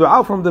this is a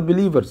dua from the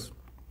believers.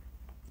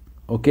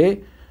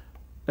 Okay?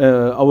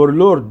 Our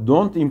Lord,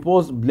 don't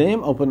impose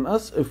blame upon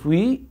us if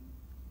we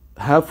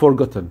have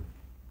forgotten.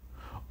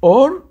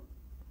 Or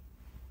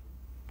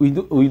we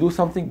do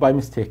something by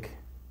mistake.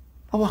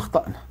 أو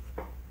أخطأنا.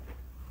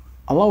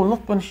 Allah will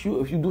not punish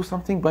you if you do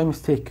something by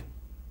mistake.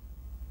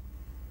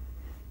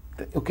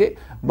 Okay?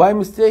 By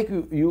mistake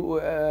you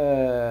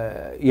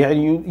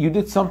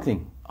did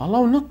something.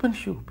 Allah will not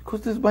punish you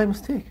because this is by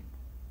mistake.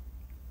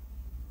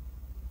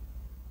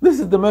 This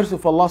is the mercy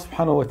of Allah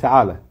subhanahu wa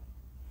ta'ala.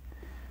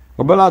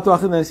 ربنا لا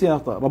تؤاخذنا إن نسينا أو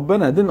أخطأنا.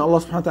 ربنا, then Allah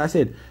subhanahu wa ta'ala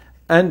said,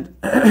 and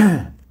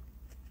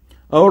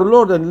our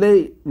Lord, and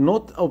lay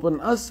not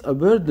upon us a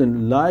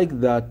burden like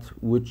that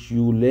which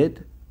you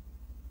laid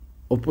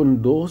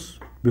upon those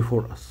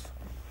before us.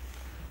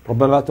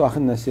 ربنا لا تؤاخذنا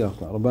إن نسينا أو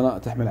أخطأنا. ربنا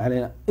تحمل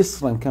علينا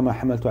إصرا كما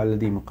حملت على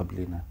الذين من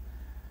قبلنا.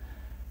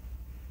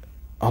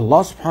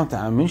 Allah subhanahu wa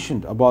ta'ala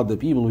mentioned about the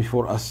people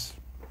before us.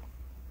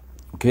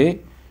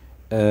 Okay?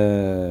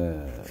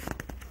 The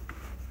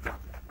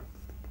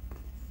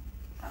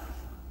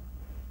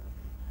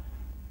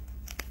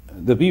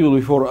people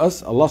before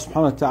us, Allah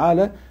subhanahu wa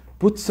ta'ala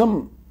put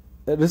some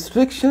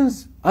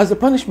restrictions as a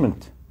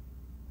punishment.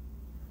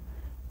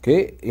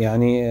 Okay?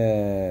 يعني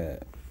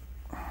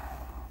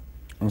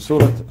in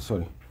Surah,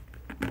 sorry.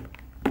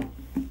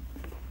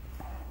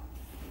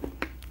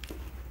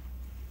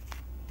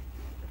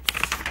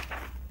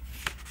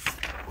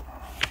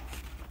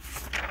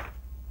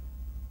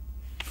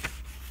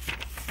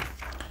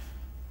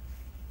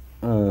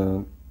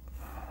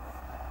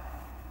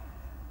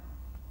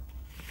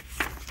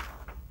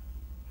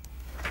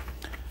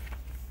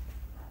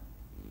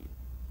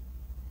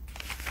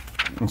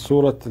 من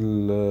سورة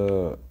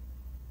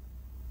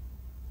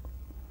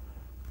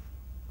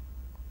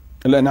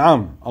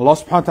الأنعام, Allah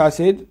subhanahu wa ta'ala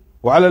said,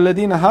 وعلى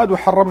الذين هادوا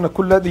حرمنا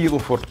كل ذي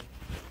ظفر.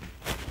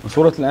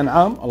 Surah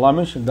Al-An'am, Allah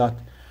mentioned that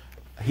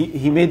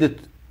He made it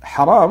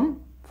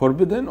haram,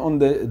 forbidden on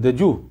the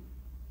Jew.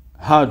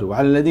 Hadu,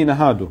 وعلى الذين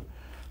هادوا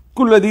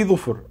كل ذي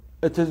ظفر.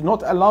 It is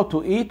not allowed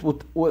to eat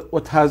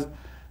what has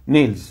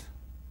nails.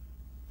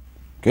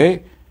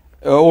 Okay.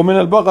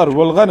 ومن البقر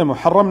والغنم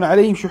حرمنا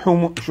عليهم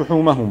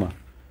شحومهما.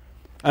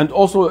 And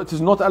also it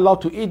is not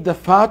allowed to eat the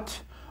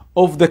fat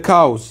of the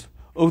cows,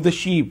 of the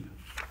sheep,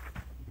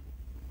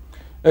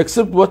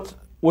 except what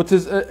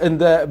is in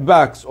the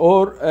backs,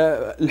 or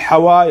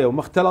الحوايا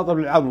ومختلط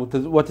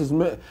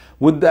بالعظم,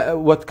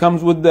 what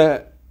comes with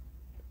the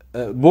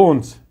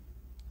bones.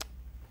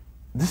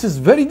 This is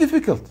very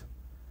difficult.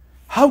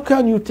 How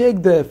can you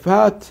take the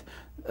fat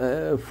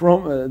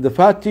from the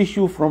fat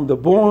tissue from the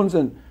bones?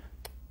 And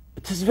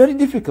it is very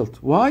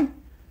difficult. Why?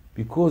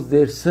 Because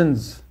their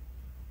sins.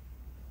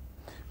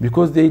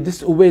 Because they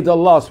disobeyed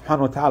Allah subhanahu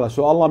wa ta'ala.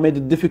 So Allah made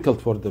it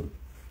difficult for them.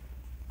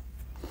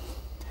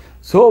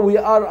 So we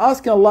are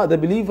asking Allah, the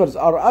believers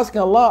are asking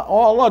Allah,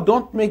 oh Allah,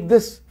 don't make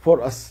this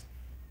for us.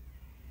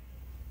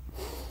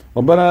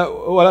 ربنا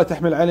ولا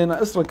تحمل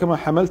علينا إصرا كما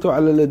حملته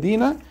على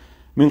الذين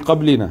من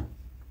قبلنا.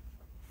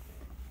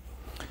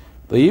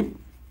 طيب.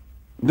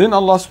 Then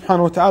Allah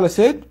subhanahu wa ta'ala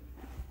said,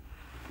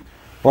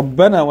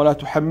 ربنا ولا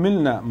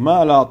تحملنا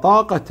ما لا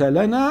طاقة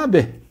لنا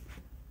به.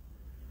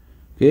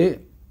 Okay.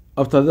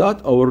 After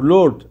that, our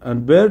Lord,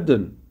 and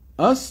burden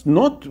us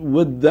not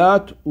with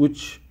that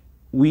which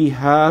we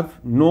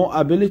have no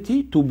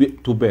ability to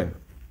bear.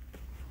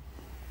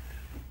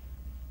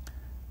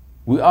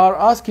 We are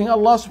asking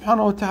Allah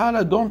subhanahu wa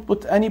ta'ala, don't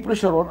put any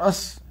pressure on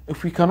us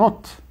if we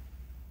cannot.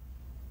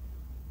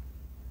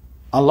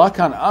 Allah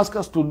can ask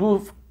us to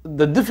do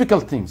the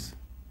difficult things.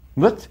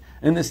 But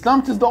in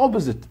Islam it is the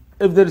opposite.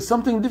 If there is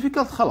something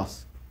difficult,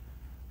 khalas.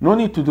 No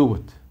need to do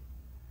it.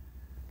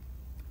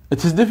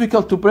 It is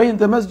difficult to pray in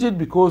the masjid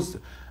because,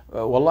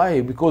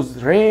 wallahi,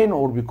 because rain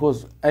or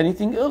because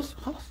anything else,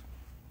 khalas.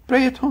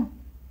 Pray at home.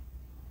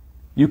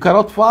 You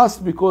cannot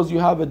fast because you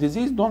have a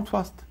disease, don't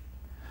fast.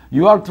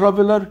 You are a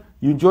traveler,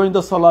 you join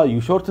the salah,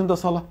 you shorten the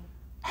salah.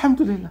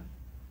 Alhamdulillah.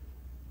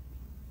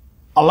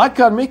 Allah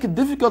can make it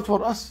difficult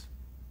for us.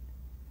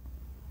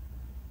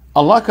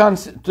 Allah can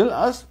tell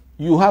us,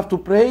 you have to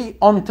pray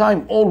on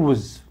time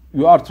always.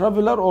 You are a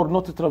traveler or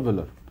not a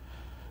traveler.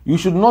 You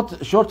should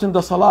not shorten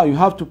the salah. You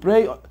have to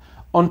pray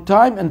on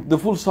time and the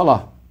full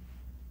salah.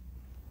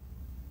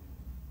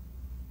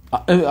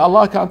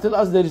 Allah can tell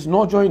us there is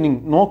no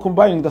joining, no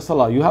combining the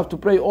salah. You have to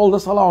pray all the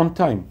salah on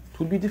time. It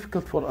will be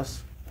difficult for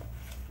us.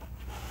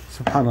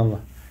 Subhanallah.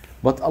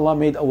 But Allah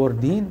made our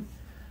deen,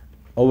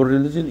 our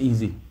religion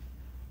easy.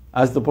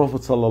 As the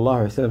Prophet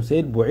ﷺ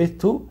said,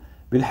 بُعِثْتُ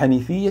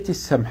بِالْحَنِيفِيَّةِ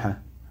السَّمْحَةِ.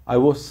 I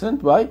was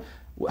sent by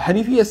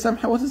Hanifiyya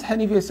Samha. What is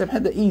Hanifiyya Samha?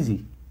 The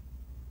easy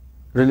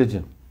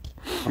religion.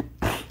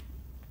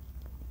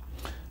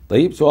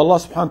 طيب. So Allah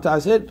subhanahu wa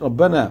ta'ala said,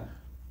 رَبَّنَا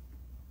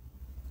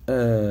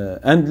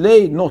and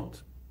lay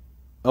not,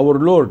 our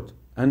Lord,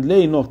 and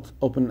lay not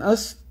upon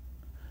us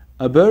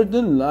a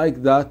burden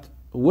like that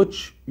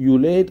which you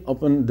laid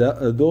upon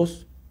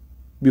those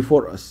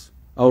before us.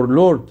 Our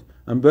Lord,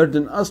 and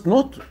burden us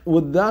not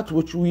with that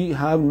which we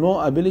have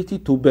no ability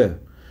to bear.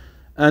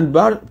 And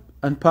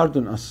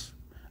pardon us,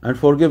 and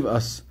forgive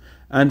us,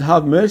 and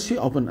have mercy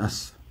upon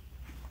us.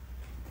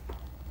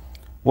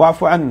 وَاعْفُ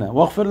عَنَّا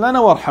وَاغْفِرْ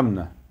لَنَا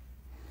وَارْحَمْنَا.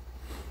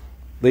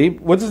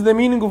 What is the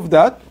meaning of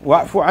that?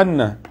 وَاعْفُ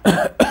عَنَّا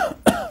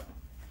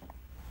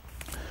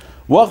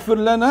وَاغْفِرْ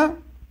لَنَا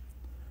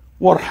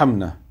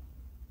وَارْحَمْنَا.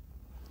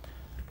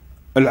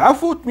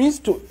 Al-afu, it means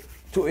to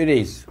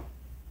erase.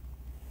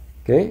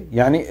 Okay?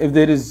 Yani if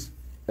there is,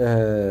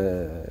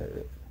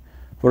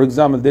 for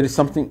example, there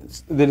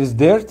is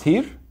dirt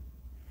here.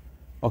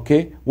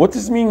 Okay? What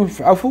is meaning of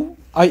afu?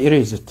 I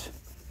erase it.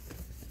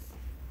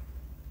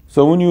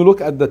 So when you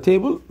look at the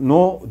table,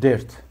 no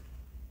dirt.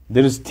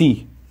 There is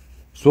tea.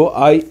 So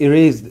I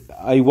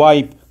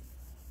wipe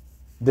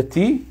the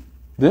tea.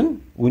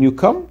 Then when you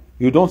come,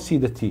 you don't see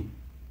the tea.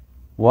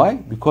 Why?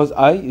 Because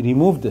I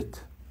removed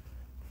it.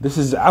 This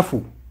is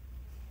afu.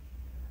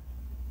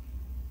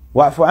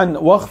 وَاعْفُ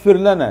عَنَّا وَاغْفِرْ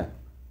لَنَا.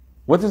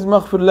 What is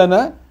مَغْفِرْ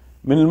لَنَا?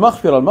 من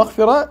المغفرة.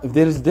 المغفرة, if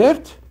there is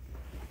dirt,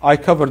 I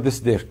cover this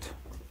dirt.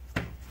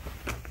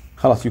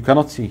 خلاص, you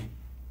cannot see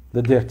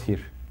the dirt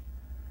here.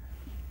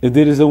 If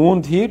there is a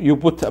wound here, you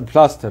put a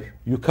plaster,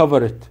 you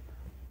cover it.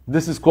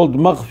 This is called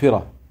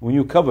maghfirah. When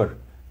you cover,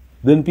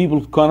 then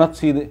people cannot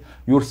see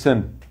your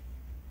sin.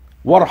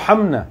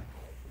 وَارْحَمْنَا,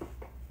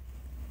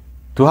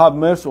 to have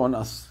mercy on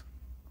us.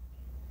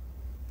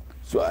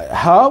 So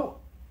how?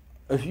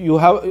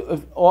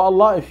 Oh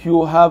Allah, if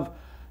you have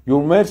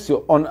your mercy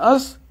on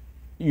us,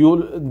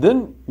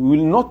 then we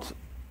will not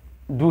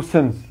do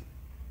sins.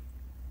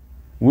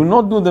 We will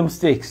not do the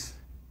mistakes.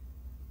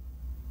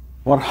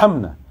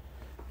 وَارْحَمْنَا.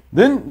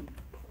 Then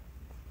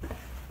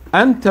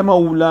أنت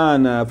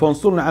مولانا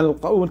فانصرنا على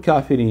القوم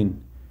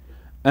الكافرين.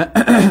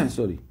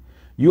 Sorry.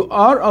 You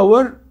are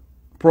our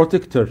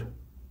protector,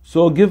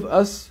 so give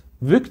us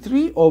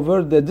victory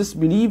over the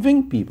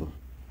disbelieving people.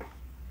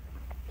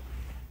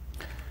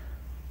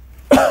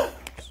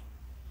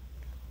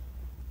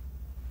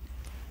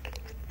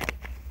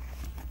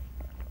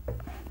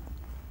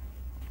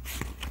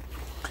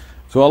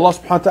 So Allah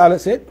subhanahu wa ta'ala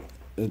said,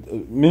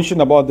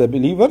 mentioned about the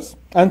believers,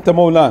 أنت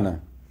مولانا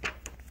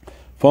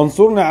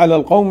فانصرنا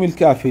على القوم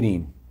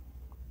الكافرين.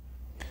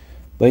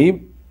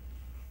 طيب,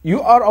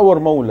 you are our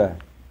Mawla.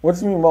 What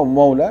does it mean about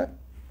Mawla?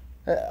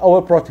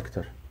 Our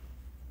protector.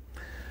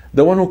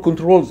 The one who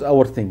controls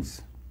our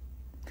things.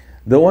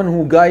 The one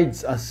who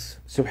guides us,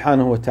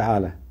 subhanahu wa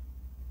ta'ala.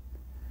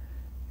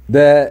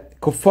 The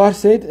kuffar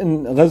said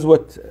in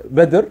Ghazwat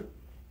Badr,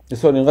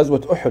 sorry, in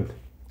Ghazwat Uhud,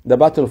 the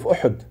battle of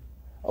Uhud,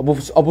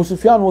 Abu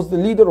Sufyan was the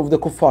leader of the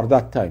kuffar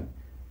that time,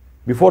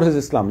 before his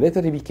Islam.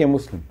 Later he became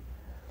Muslim.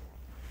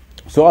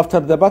 So after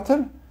the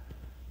battle,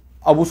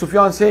 Abu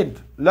Sufyan said,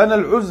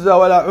 لَنَا الْعُزَّى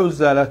وَلَا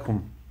عُزَّى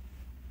لَكُمْ.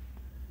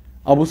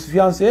 Abu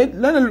Sufyan said,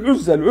 لَنَا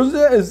الْعُزَّى.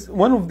 Al-Uzza is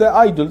one of the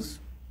idols,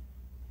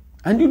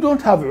 and you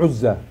don't have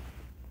Uzza.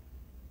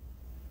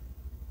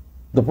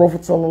 The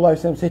Prophet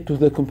ﷺ said to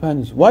the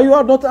companions, why you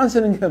are not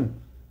answering him?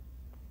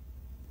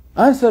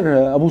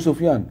 Answer Abu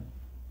Sufyan.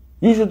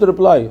 You should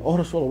reply, oh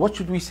Rasulullah, what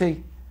should we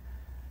say?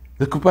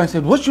 The companions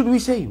said, what should we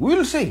say? We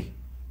will say.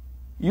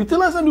 You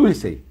tell us and we will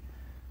say.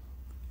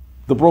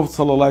 The Prophet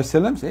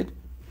ﷺ said,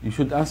 you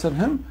should answer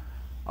him,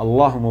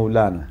 Allah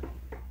Mawlana,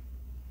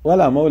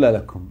 wala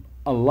Mawla lakum.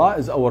 Allah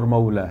is our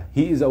Mawla.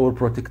 He is our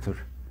protector.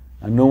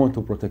 And no one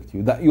to protect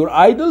you. That your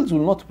idols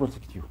will not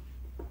protect you.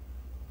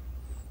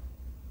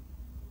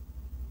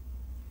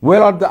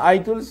 Where are the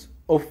idols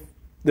of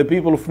the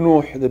people of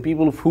Nuh, the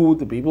people of Hud,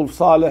 the people of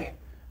Salih?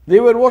 They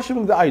were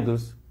worshipping the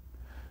idols.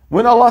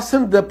 When Allah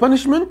sent the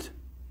punishment,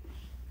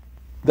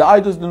 the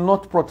idols did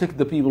not protect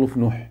the people of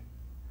Nuh.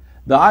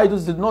 The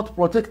idols did not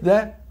protect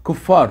the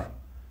kuffar.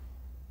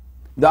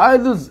 The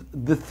idols,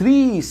 the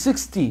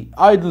 360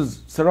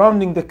 idols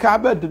surrounding the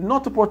Kaaba did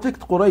not protect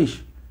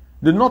Quraysh,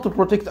 did not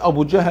protect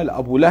Abu Jahl,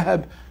 Abu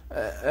Lahab,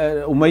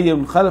 Umayyah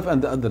ibn Khalaf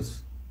and the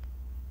others.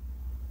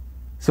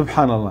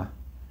 Subhanallah.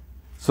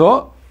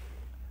 So,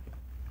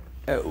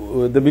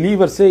 the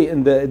believers say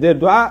in their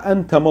dua,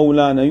 Anta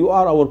Mawlana, you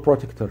are our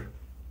protector.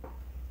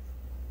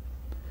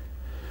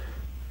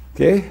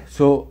 Okay,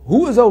 so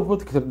who is our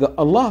protector?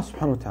 Allah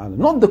subhanahu wa ta'ala,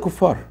 not the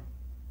kuffar.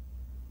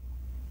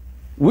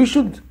 We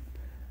should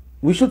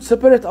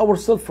separate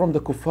ourselves from the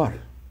kuffar.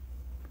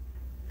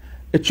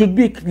 It should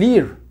be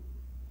clear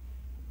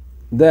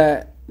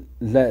the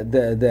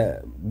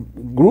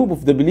group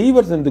of the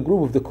believers and the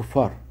group of the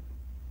kuffar.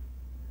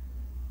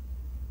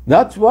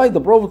 That's why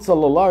the Prophet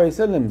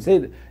ﷺ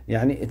said,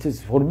 يعني, it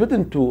is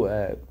forbidden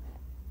to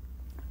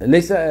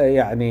ليس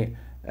يعني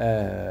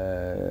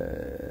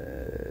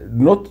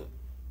not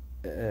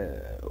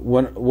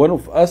one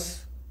of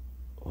us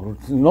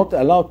is not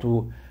allowed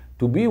to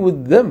be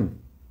with them.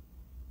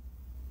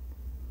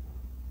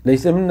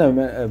 ليس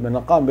منا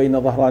من قام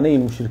بين ظهراني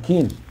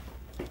المشركين.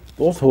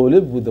 Those who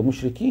live with the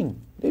mushrikeen,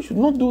 they should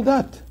not do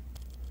that.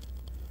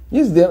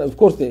 Yes, there, of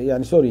course,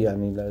 يعني, sorry,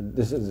 يعني,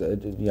 this is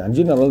in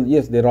general,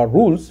 yes, there are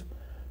rules.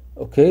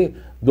 Okay,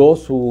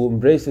 those who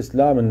embrace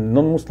Islam in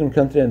non-Muslim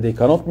country and they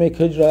cannot make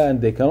hijrah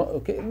and they cannot,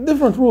 okay,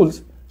 different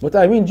rules. But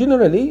I mean,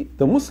 generally,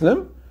 the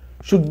Muslim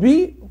should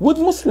be with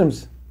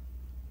Muslims.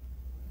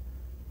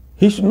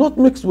 He should not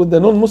mix with the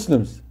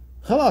non-Muslims.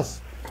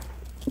 Khalas.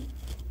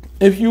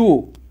 If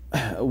you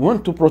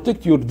want to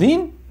protect your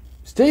deen,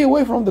 stay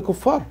away from the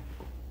kuffar.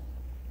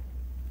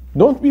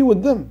 Don't be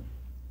with them.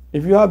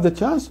 If you have the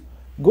chance,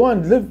 go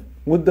and live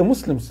with the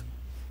Muslims.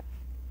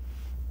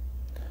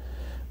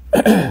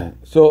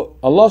 So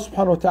Allah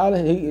subhanahu wa ta'ala,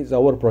 He is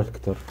our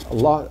protector.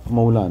 Allah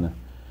Mawlana.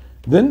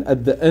 Then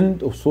at the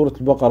end of Surah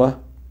AlBaqarah,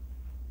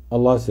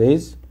 Allah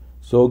says,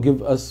 so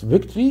give us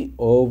victory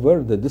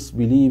over the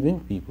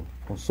disbelieving people.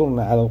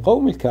 وَانصُرْنَا عَلَى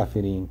الْقَوْمِ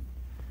الْكَافِرِينَ.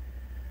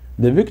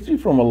 The victory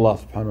from Allah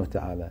subhanahu wa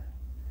ta'ala.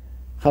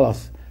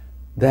 Khalas.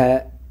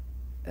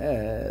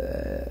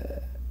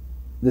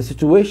 The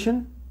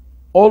situation,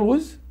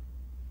 always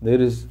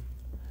there is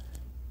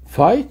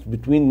fight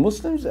between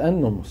Muslims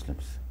and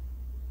non-Muslims.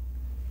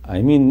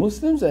 I mean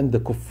Muslims and the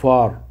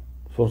kuffar.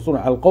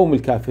 فَانصُرْنَا عَلَى الْقَوْمِ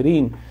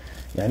الْكَافِرِينَ.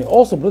 يعني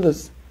also,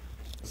 brothers,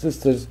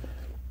 sisters,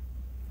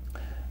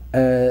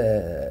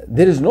 there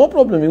is no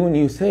problem when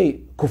you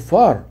say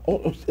kuffar.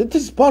 It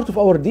is part of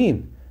our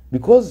deen,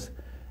 because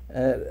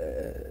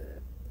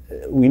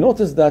we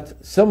notice that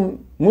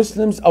some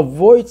Muslims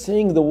avoid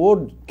saying the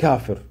word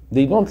kafir.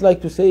 They don't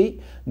like to say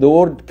the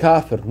word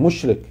kafir,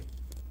 mushrik.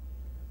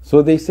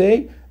 So they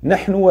say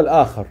nahnu wal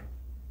akhar.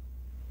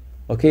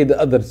 Okay, the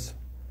others.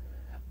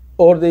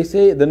 Or they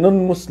say the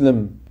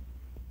non-Muslim.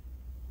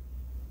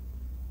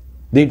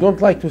 They don't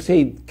like to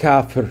say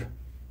kafir.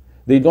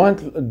 They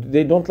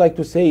don't like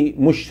to say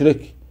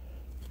mushrik.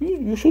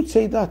 You should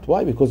say that.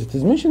 Why? Because it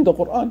is mentioned in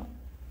the Quran.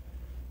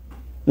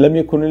 لم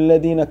يكن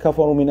الذين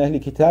كفروا من أهل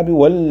الكتاب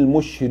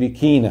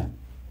والمشركين.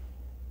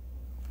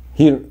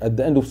 Here at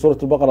the end of Surah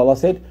AlBaqarah, Allah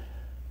said,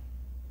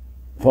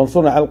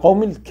 فانصرنا على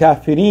القوم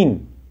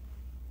الكافرين.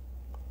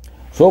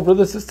 So,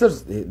 brothers and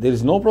sisters, there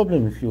is no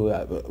problem if you.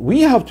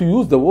 We have to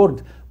use the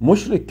word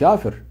mushrik,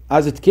 kafir,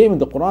 as it came in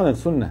the Quran and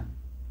Sunnah.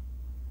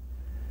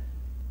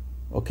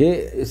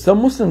 Okay,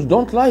 some Muslims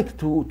don't like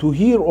to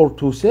hear or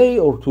to say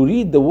or to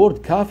read the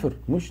word kafir,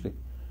 mushrik.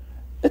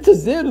 It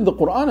is there in the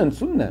Quran and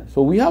Sunnah,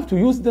 so we have to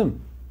use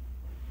them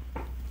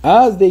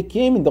as they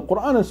came in the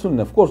Quran and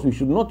Sunnah. Of course, we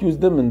should not use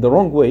them in the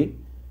wrong way,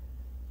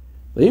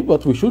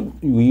 but we should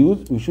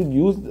use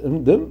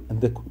them in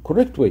the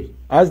correct way,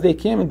 as they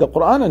came in the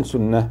Quran and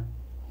Sunnah.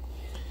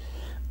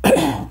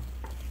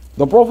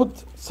 The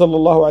Prophet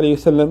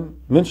ﷺ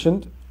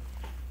mentioned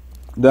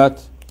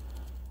that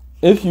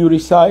if you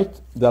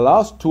recite the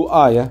last two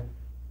ayah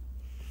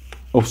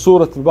of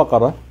Surah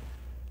AlBaqarah,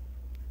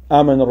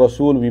 آمن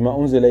الرسول بما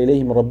أنزل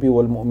إليه من ربه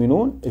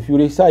والمؤمنون, if you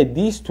recite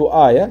these two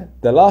ayah,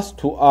 the last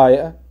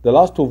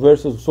two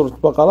verses of Surah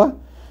Al-Baqarah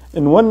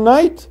in one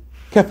night,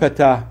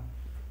 كفتا,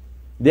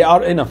 they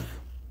are enough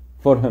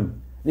for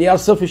him. They are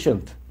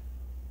sufficient.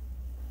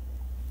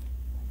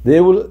 They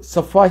will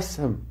suffice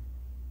him.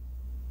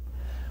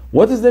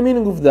 What is the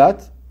meaning of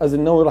that? As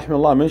Nawawi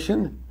rahimahullah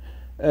mentioned,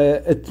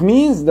 it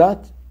means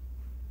that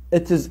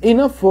it is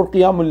enough for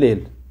Qiyamul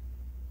Layl.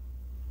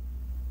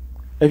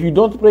 If you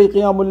don't pray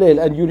Qiyamul Layl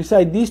and you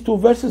recite these two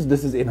verses,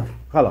 this is enough.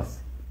 Khalas.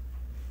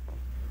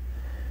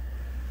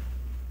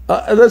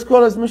 The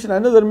scholars mention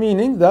another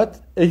meaning, that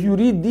if you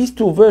read these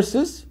two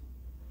verses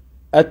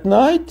at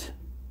night,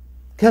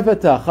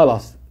 kafata,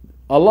 khalas,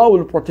 Allah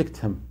will protect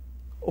him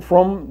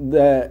from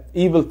the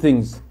evil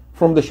things,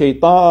 from the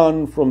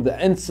shaitan, from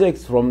the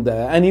insects, from the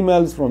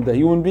animals, from the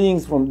human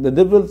beings, from the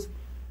devils.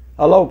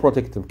 Allah will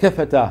protect him.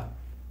 Kafata.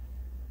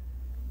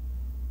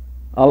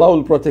 Allah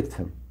will protect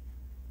him.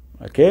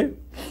 Okay?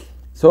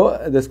 So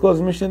the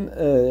scholars mention,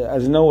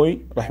 as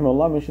Nawawi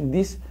rahimahullah mentioned,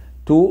 these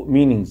two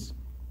meanings.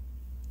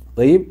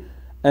 طيب.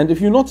 And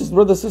if you notice,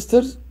 brothers and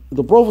sisters,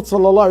 the Prophet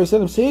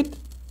ﷺ said,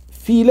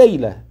 fi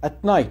layla,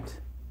 at night.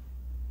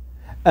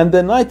 And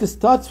the night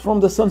starts from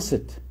the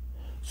sunset.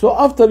 So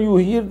after you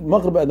hear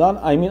Maghrib Adhan,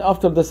 I mean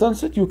after the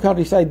sunset, you can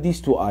recite these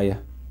two ayah.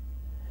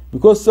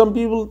 Because some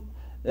people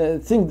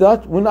think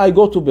that when I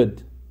go to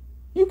bed,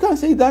 you can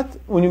say that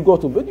when you go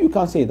to bed, you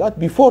can say that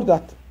before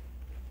that.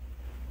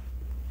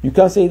 You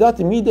can say that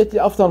immediately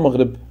after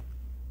Maghrib.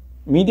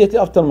 Immediately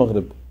after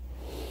Maghrib.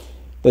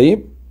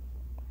 طيب.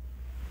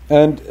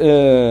 And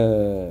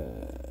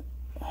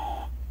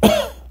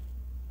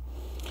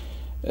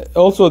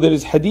also there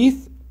is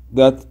hadith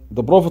that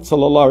the Prophet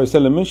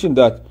ﷺ mentioned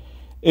that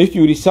if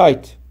you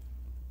recite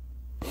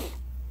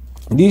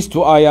these two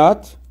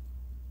ayat,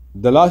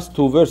 the last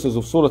two verses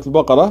of Surah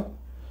Al-Baqarah,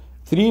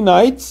 3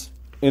 nights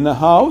in a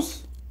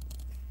house,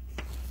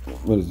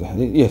 where is the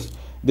hadith? Yes,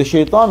 the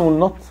shaitan will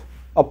not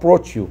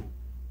approach you.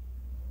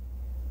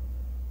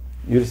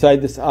 You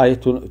recite this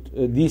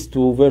ayat, these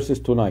two verses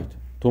tonight,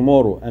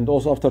 tomorrow, and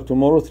also after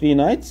tomorrow, 3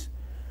 nights,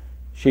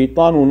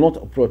 shaitan will not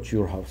approach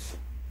your house.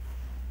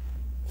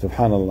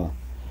 Subhanallah.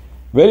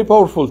 Very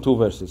powerful 2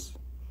 verses.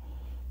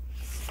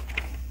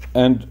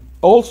 And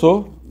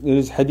also there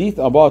is hadith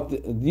about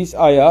these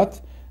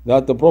ayat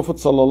that the Prophet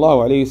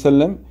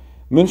ﷺ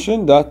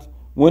mentioned that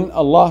when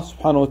Allah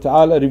subhanahu wa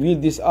ta'ala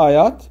revealed this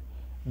ayat,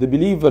 the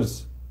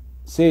believers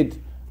said,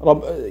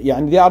 they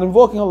are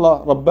invoking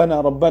Allah,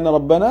 Rabbana, Rabbana,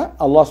 Rabbana.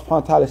 Allah subhanahu wa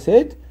ta'ala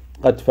said,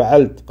 قد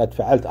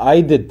فعلت,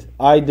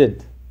 I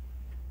did.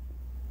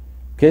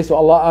 Okay, so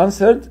Allah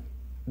answered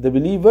the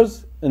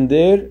believers in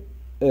their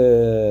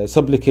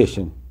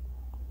supplication.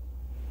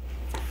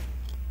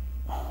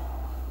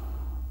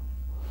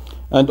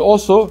 And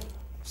also,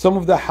 some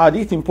of the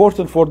hadith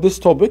important for this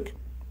topic.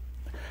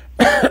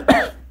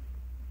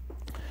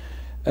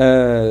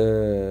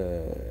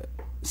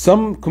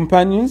 Some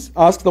companions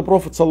asked the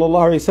Prophet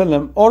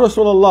ﷺ, O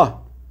Rasulullah,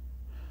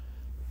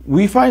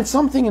 we find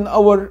something in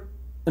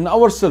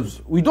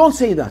ourselves. We don't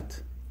say that.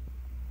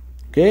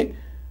 Okay?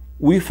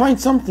 We find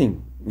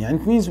something.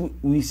 It means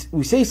we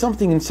say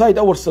something inside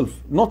ourselves,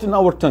 not in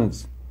our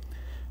tongues.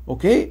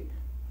 Okay?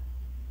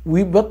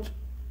 But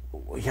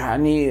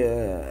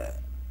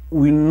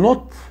will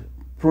not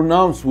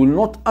pronounce, will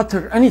not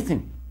utter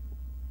anything,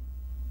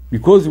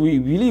 because we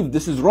believe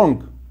this is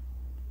wrong.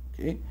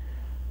 Okay?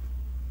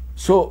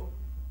 So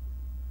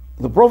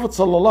the Prophet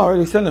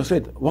ﷺ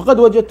said, وَقَدْ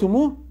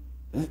وَجَدْتُمُوهُ?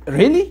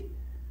 Really?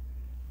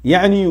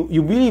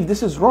 You believe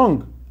this is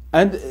wrong,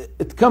 and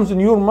it comes in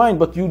your mind,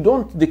 but you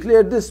don't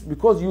declare this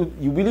because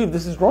you believe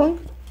this is wrong?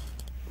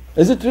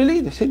 Is it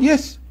really? They said,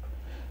 yes.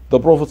 The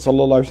Prophet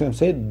ﷺ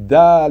said,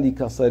 ذَلِكَ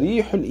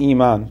صَرِيحُ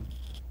الْإِيمَانِ.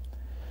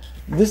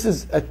 This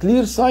is a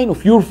clear sign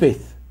of your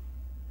faith,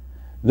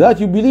 that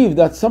you believe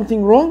that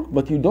something wrong,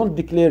 but you don't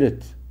declare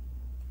it,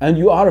 and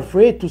you are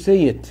afraid to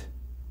say it,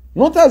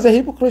 not as a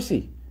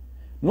hypocrisy,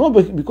 no,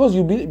 but because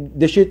you believe,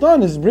 the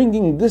shaitan is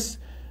bringing this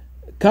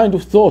kind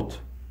of thought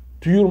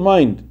to your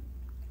mind,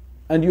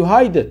 and you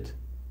hide it,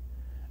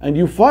 and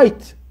you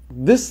fight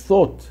this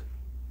thought.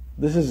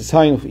 This is a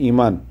sign of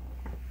Iman.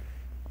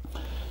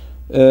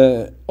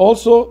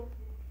 Also,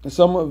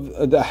 some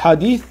of the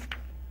hadith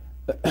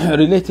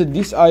related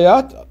this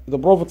ayat, the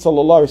Prophet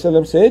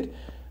ﷺ said,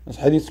 as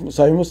hadith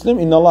Sahih Muslim,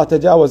 إن الله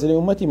تجاوز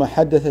لأمتي ما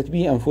حدثت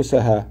به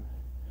أنفسها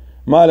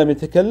ما لم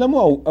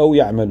يتكلموا أو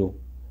يعملوا.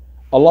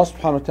 Allah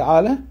subhanahu wa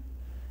ta'ala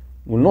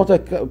will not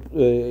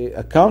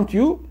account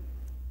you,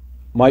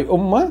 my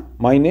ummah,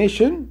 my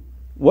nation,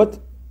 what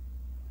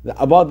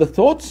about the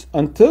thoughts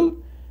until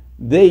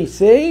they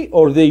say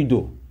or they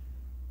do.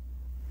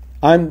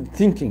 I'm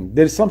thinking,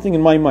 there's something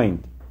in my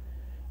mind.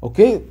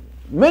 Okay?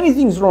 Many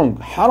things wrong,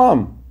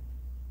 haram.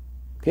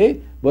 Okay?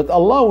 But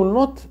Allah will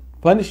not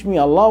punish me,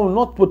 Allah will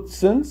not put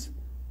sins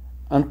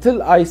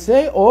until I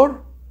say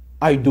or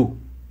I do.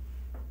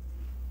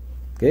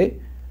 Okay?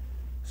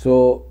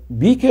 So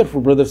be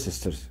careful, brothers,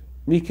 sisters.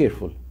 Be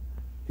careful.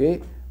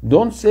 Okay?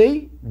 Don't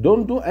say,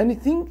 don't do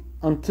anything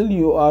until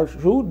you are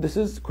sure this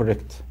is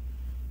correct.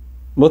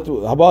 But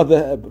about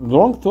the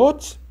wrong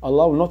thoughts,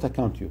 Allah will not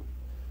account you.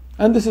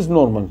 And this is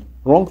normal.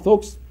 Wrong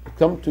thoughts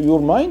come to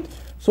your mind,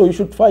 so you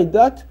should fight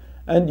that,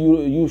 and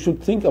you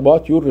should think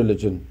about your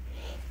religion.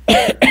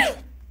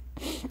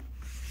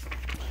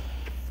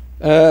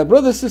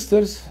 Brothers,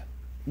 sisters,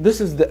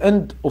 this is the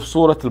end of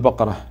Surah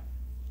AlBaqarah.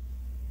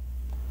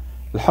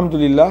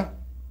 Alhamdulillah,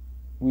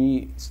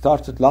 we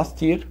started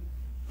last year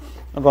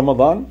in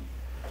Ramadan,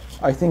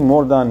 I think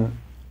more than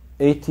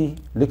 80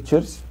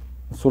 lectures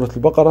in Surah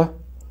AlBaqarah.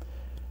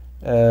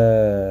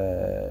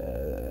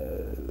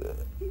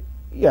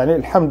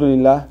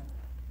 Alhamdulillah,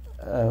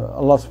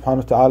 Allah subhanahu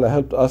wa ta'ala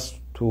helped us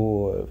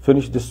to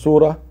finish this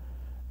surah,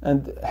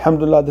 and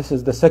alhamdulillah, this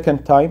is the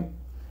second time.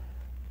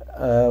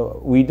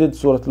 We did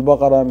Surah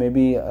AlBaqarah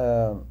maybe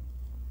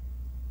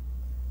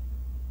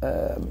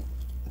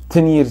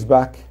 10 years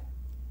back,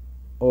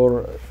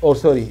 or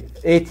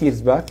 8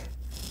 years back.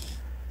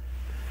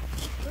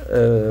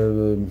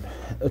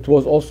 It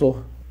was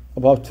also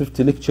about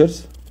 50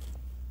 lectures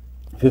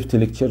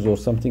or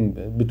something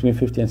between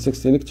 50 and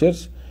 60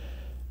 lectures.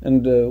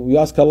 And we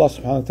ask Allah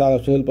subhanahu wa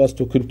ta'ala to help us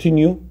to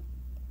continue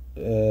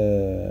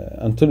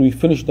until we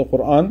finish the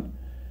Quran.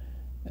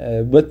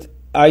 But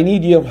I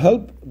need your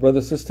help,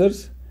 brothers,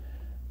 sisters,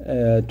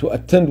 to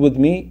attend with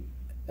me.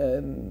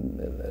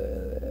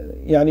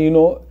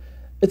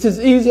 It is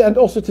easy and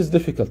also it is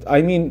difficult.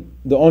 I mean,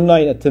 the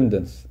online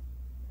attendance.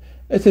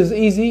 It is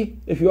easy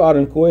if you are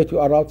in Kuwait, you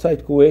are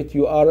outside Kuwait,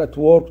 you are at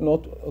work,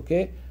 not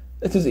okay.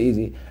 It is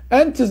easy.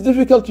 And it is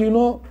difficult,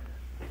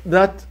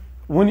 that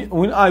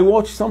when I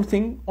watch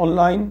something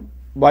online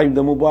by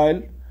the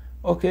mobile,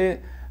 okay,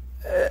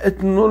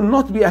 it will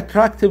not be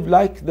attractive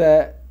like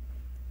the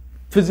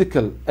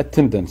physical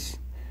attendance.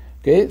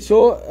 Okay,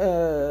 so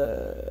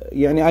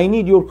I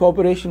need your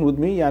cooperation with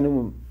me.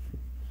 One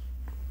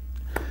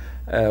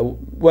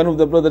of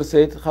the brothers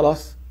said,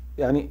 "Khalas,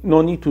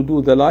 no need to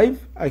do the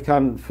live. I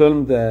can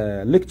film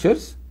the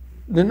lectures,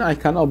 then I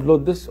can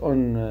upload this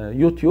on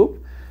YouTube."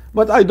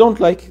 But I don't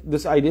like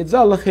this idea.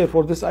 Jazakallah khair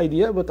for this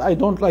idea, but I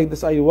don't like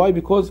this idea. Why?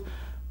 Because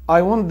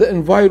I want the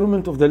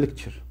environment of the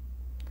lecture.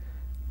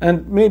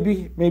 And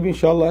maybe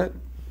inshallah,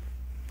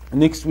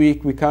 next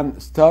week we can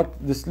start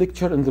this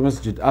lecture in the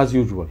masjid as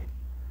usual.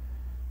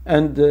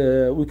 And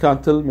we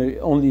can tell maybe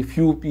only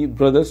few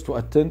brothers to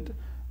attend,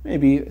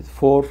 maybe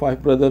 4 or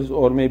 5 brothers,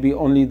 or maybe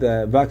only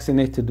the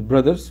vaccinated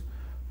brothers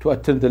to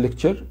attend the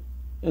lecture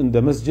in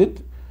the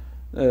masjid.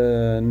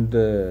 And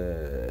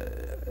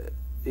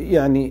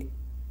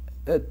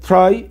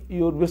try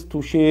your best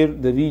to share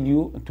the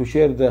video, to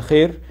share the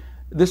khair.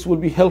 This will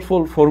be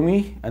helpful for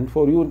me and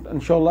for you,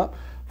 inshallah,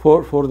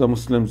 for the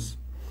Muslims.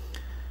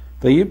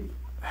 طيب.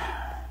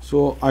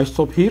 So I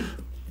stop here.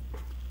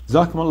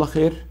 Jazakum Allah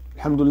khair.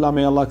 Alhamdulillah,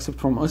 may Allah accept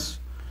from us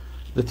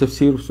the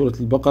tafsir of Surah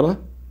AlBaqarah.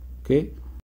 Okay.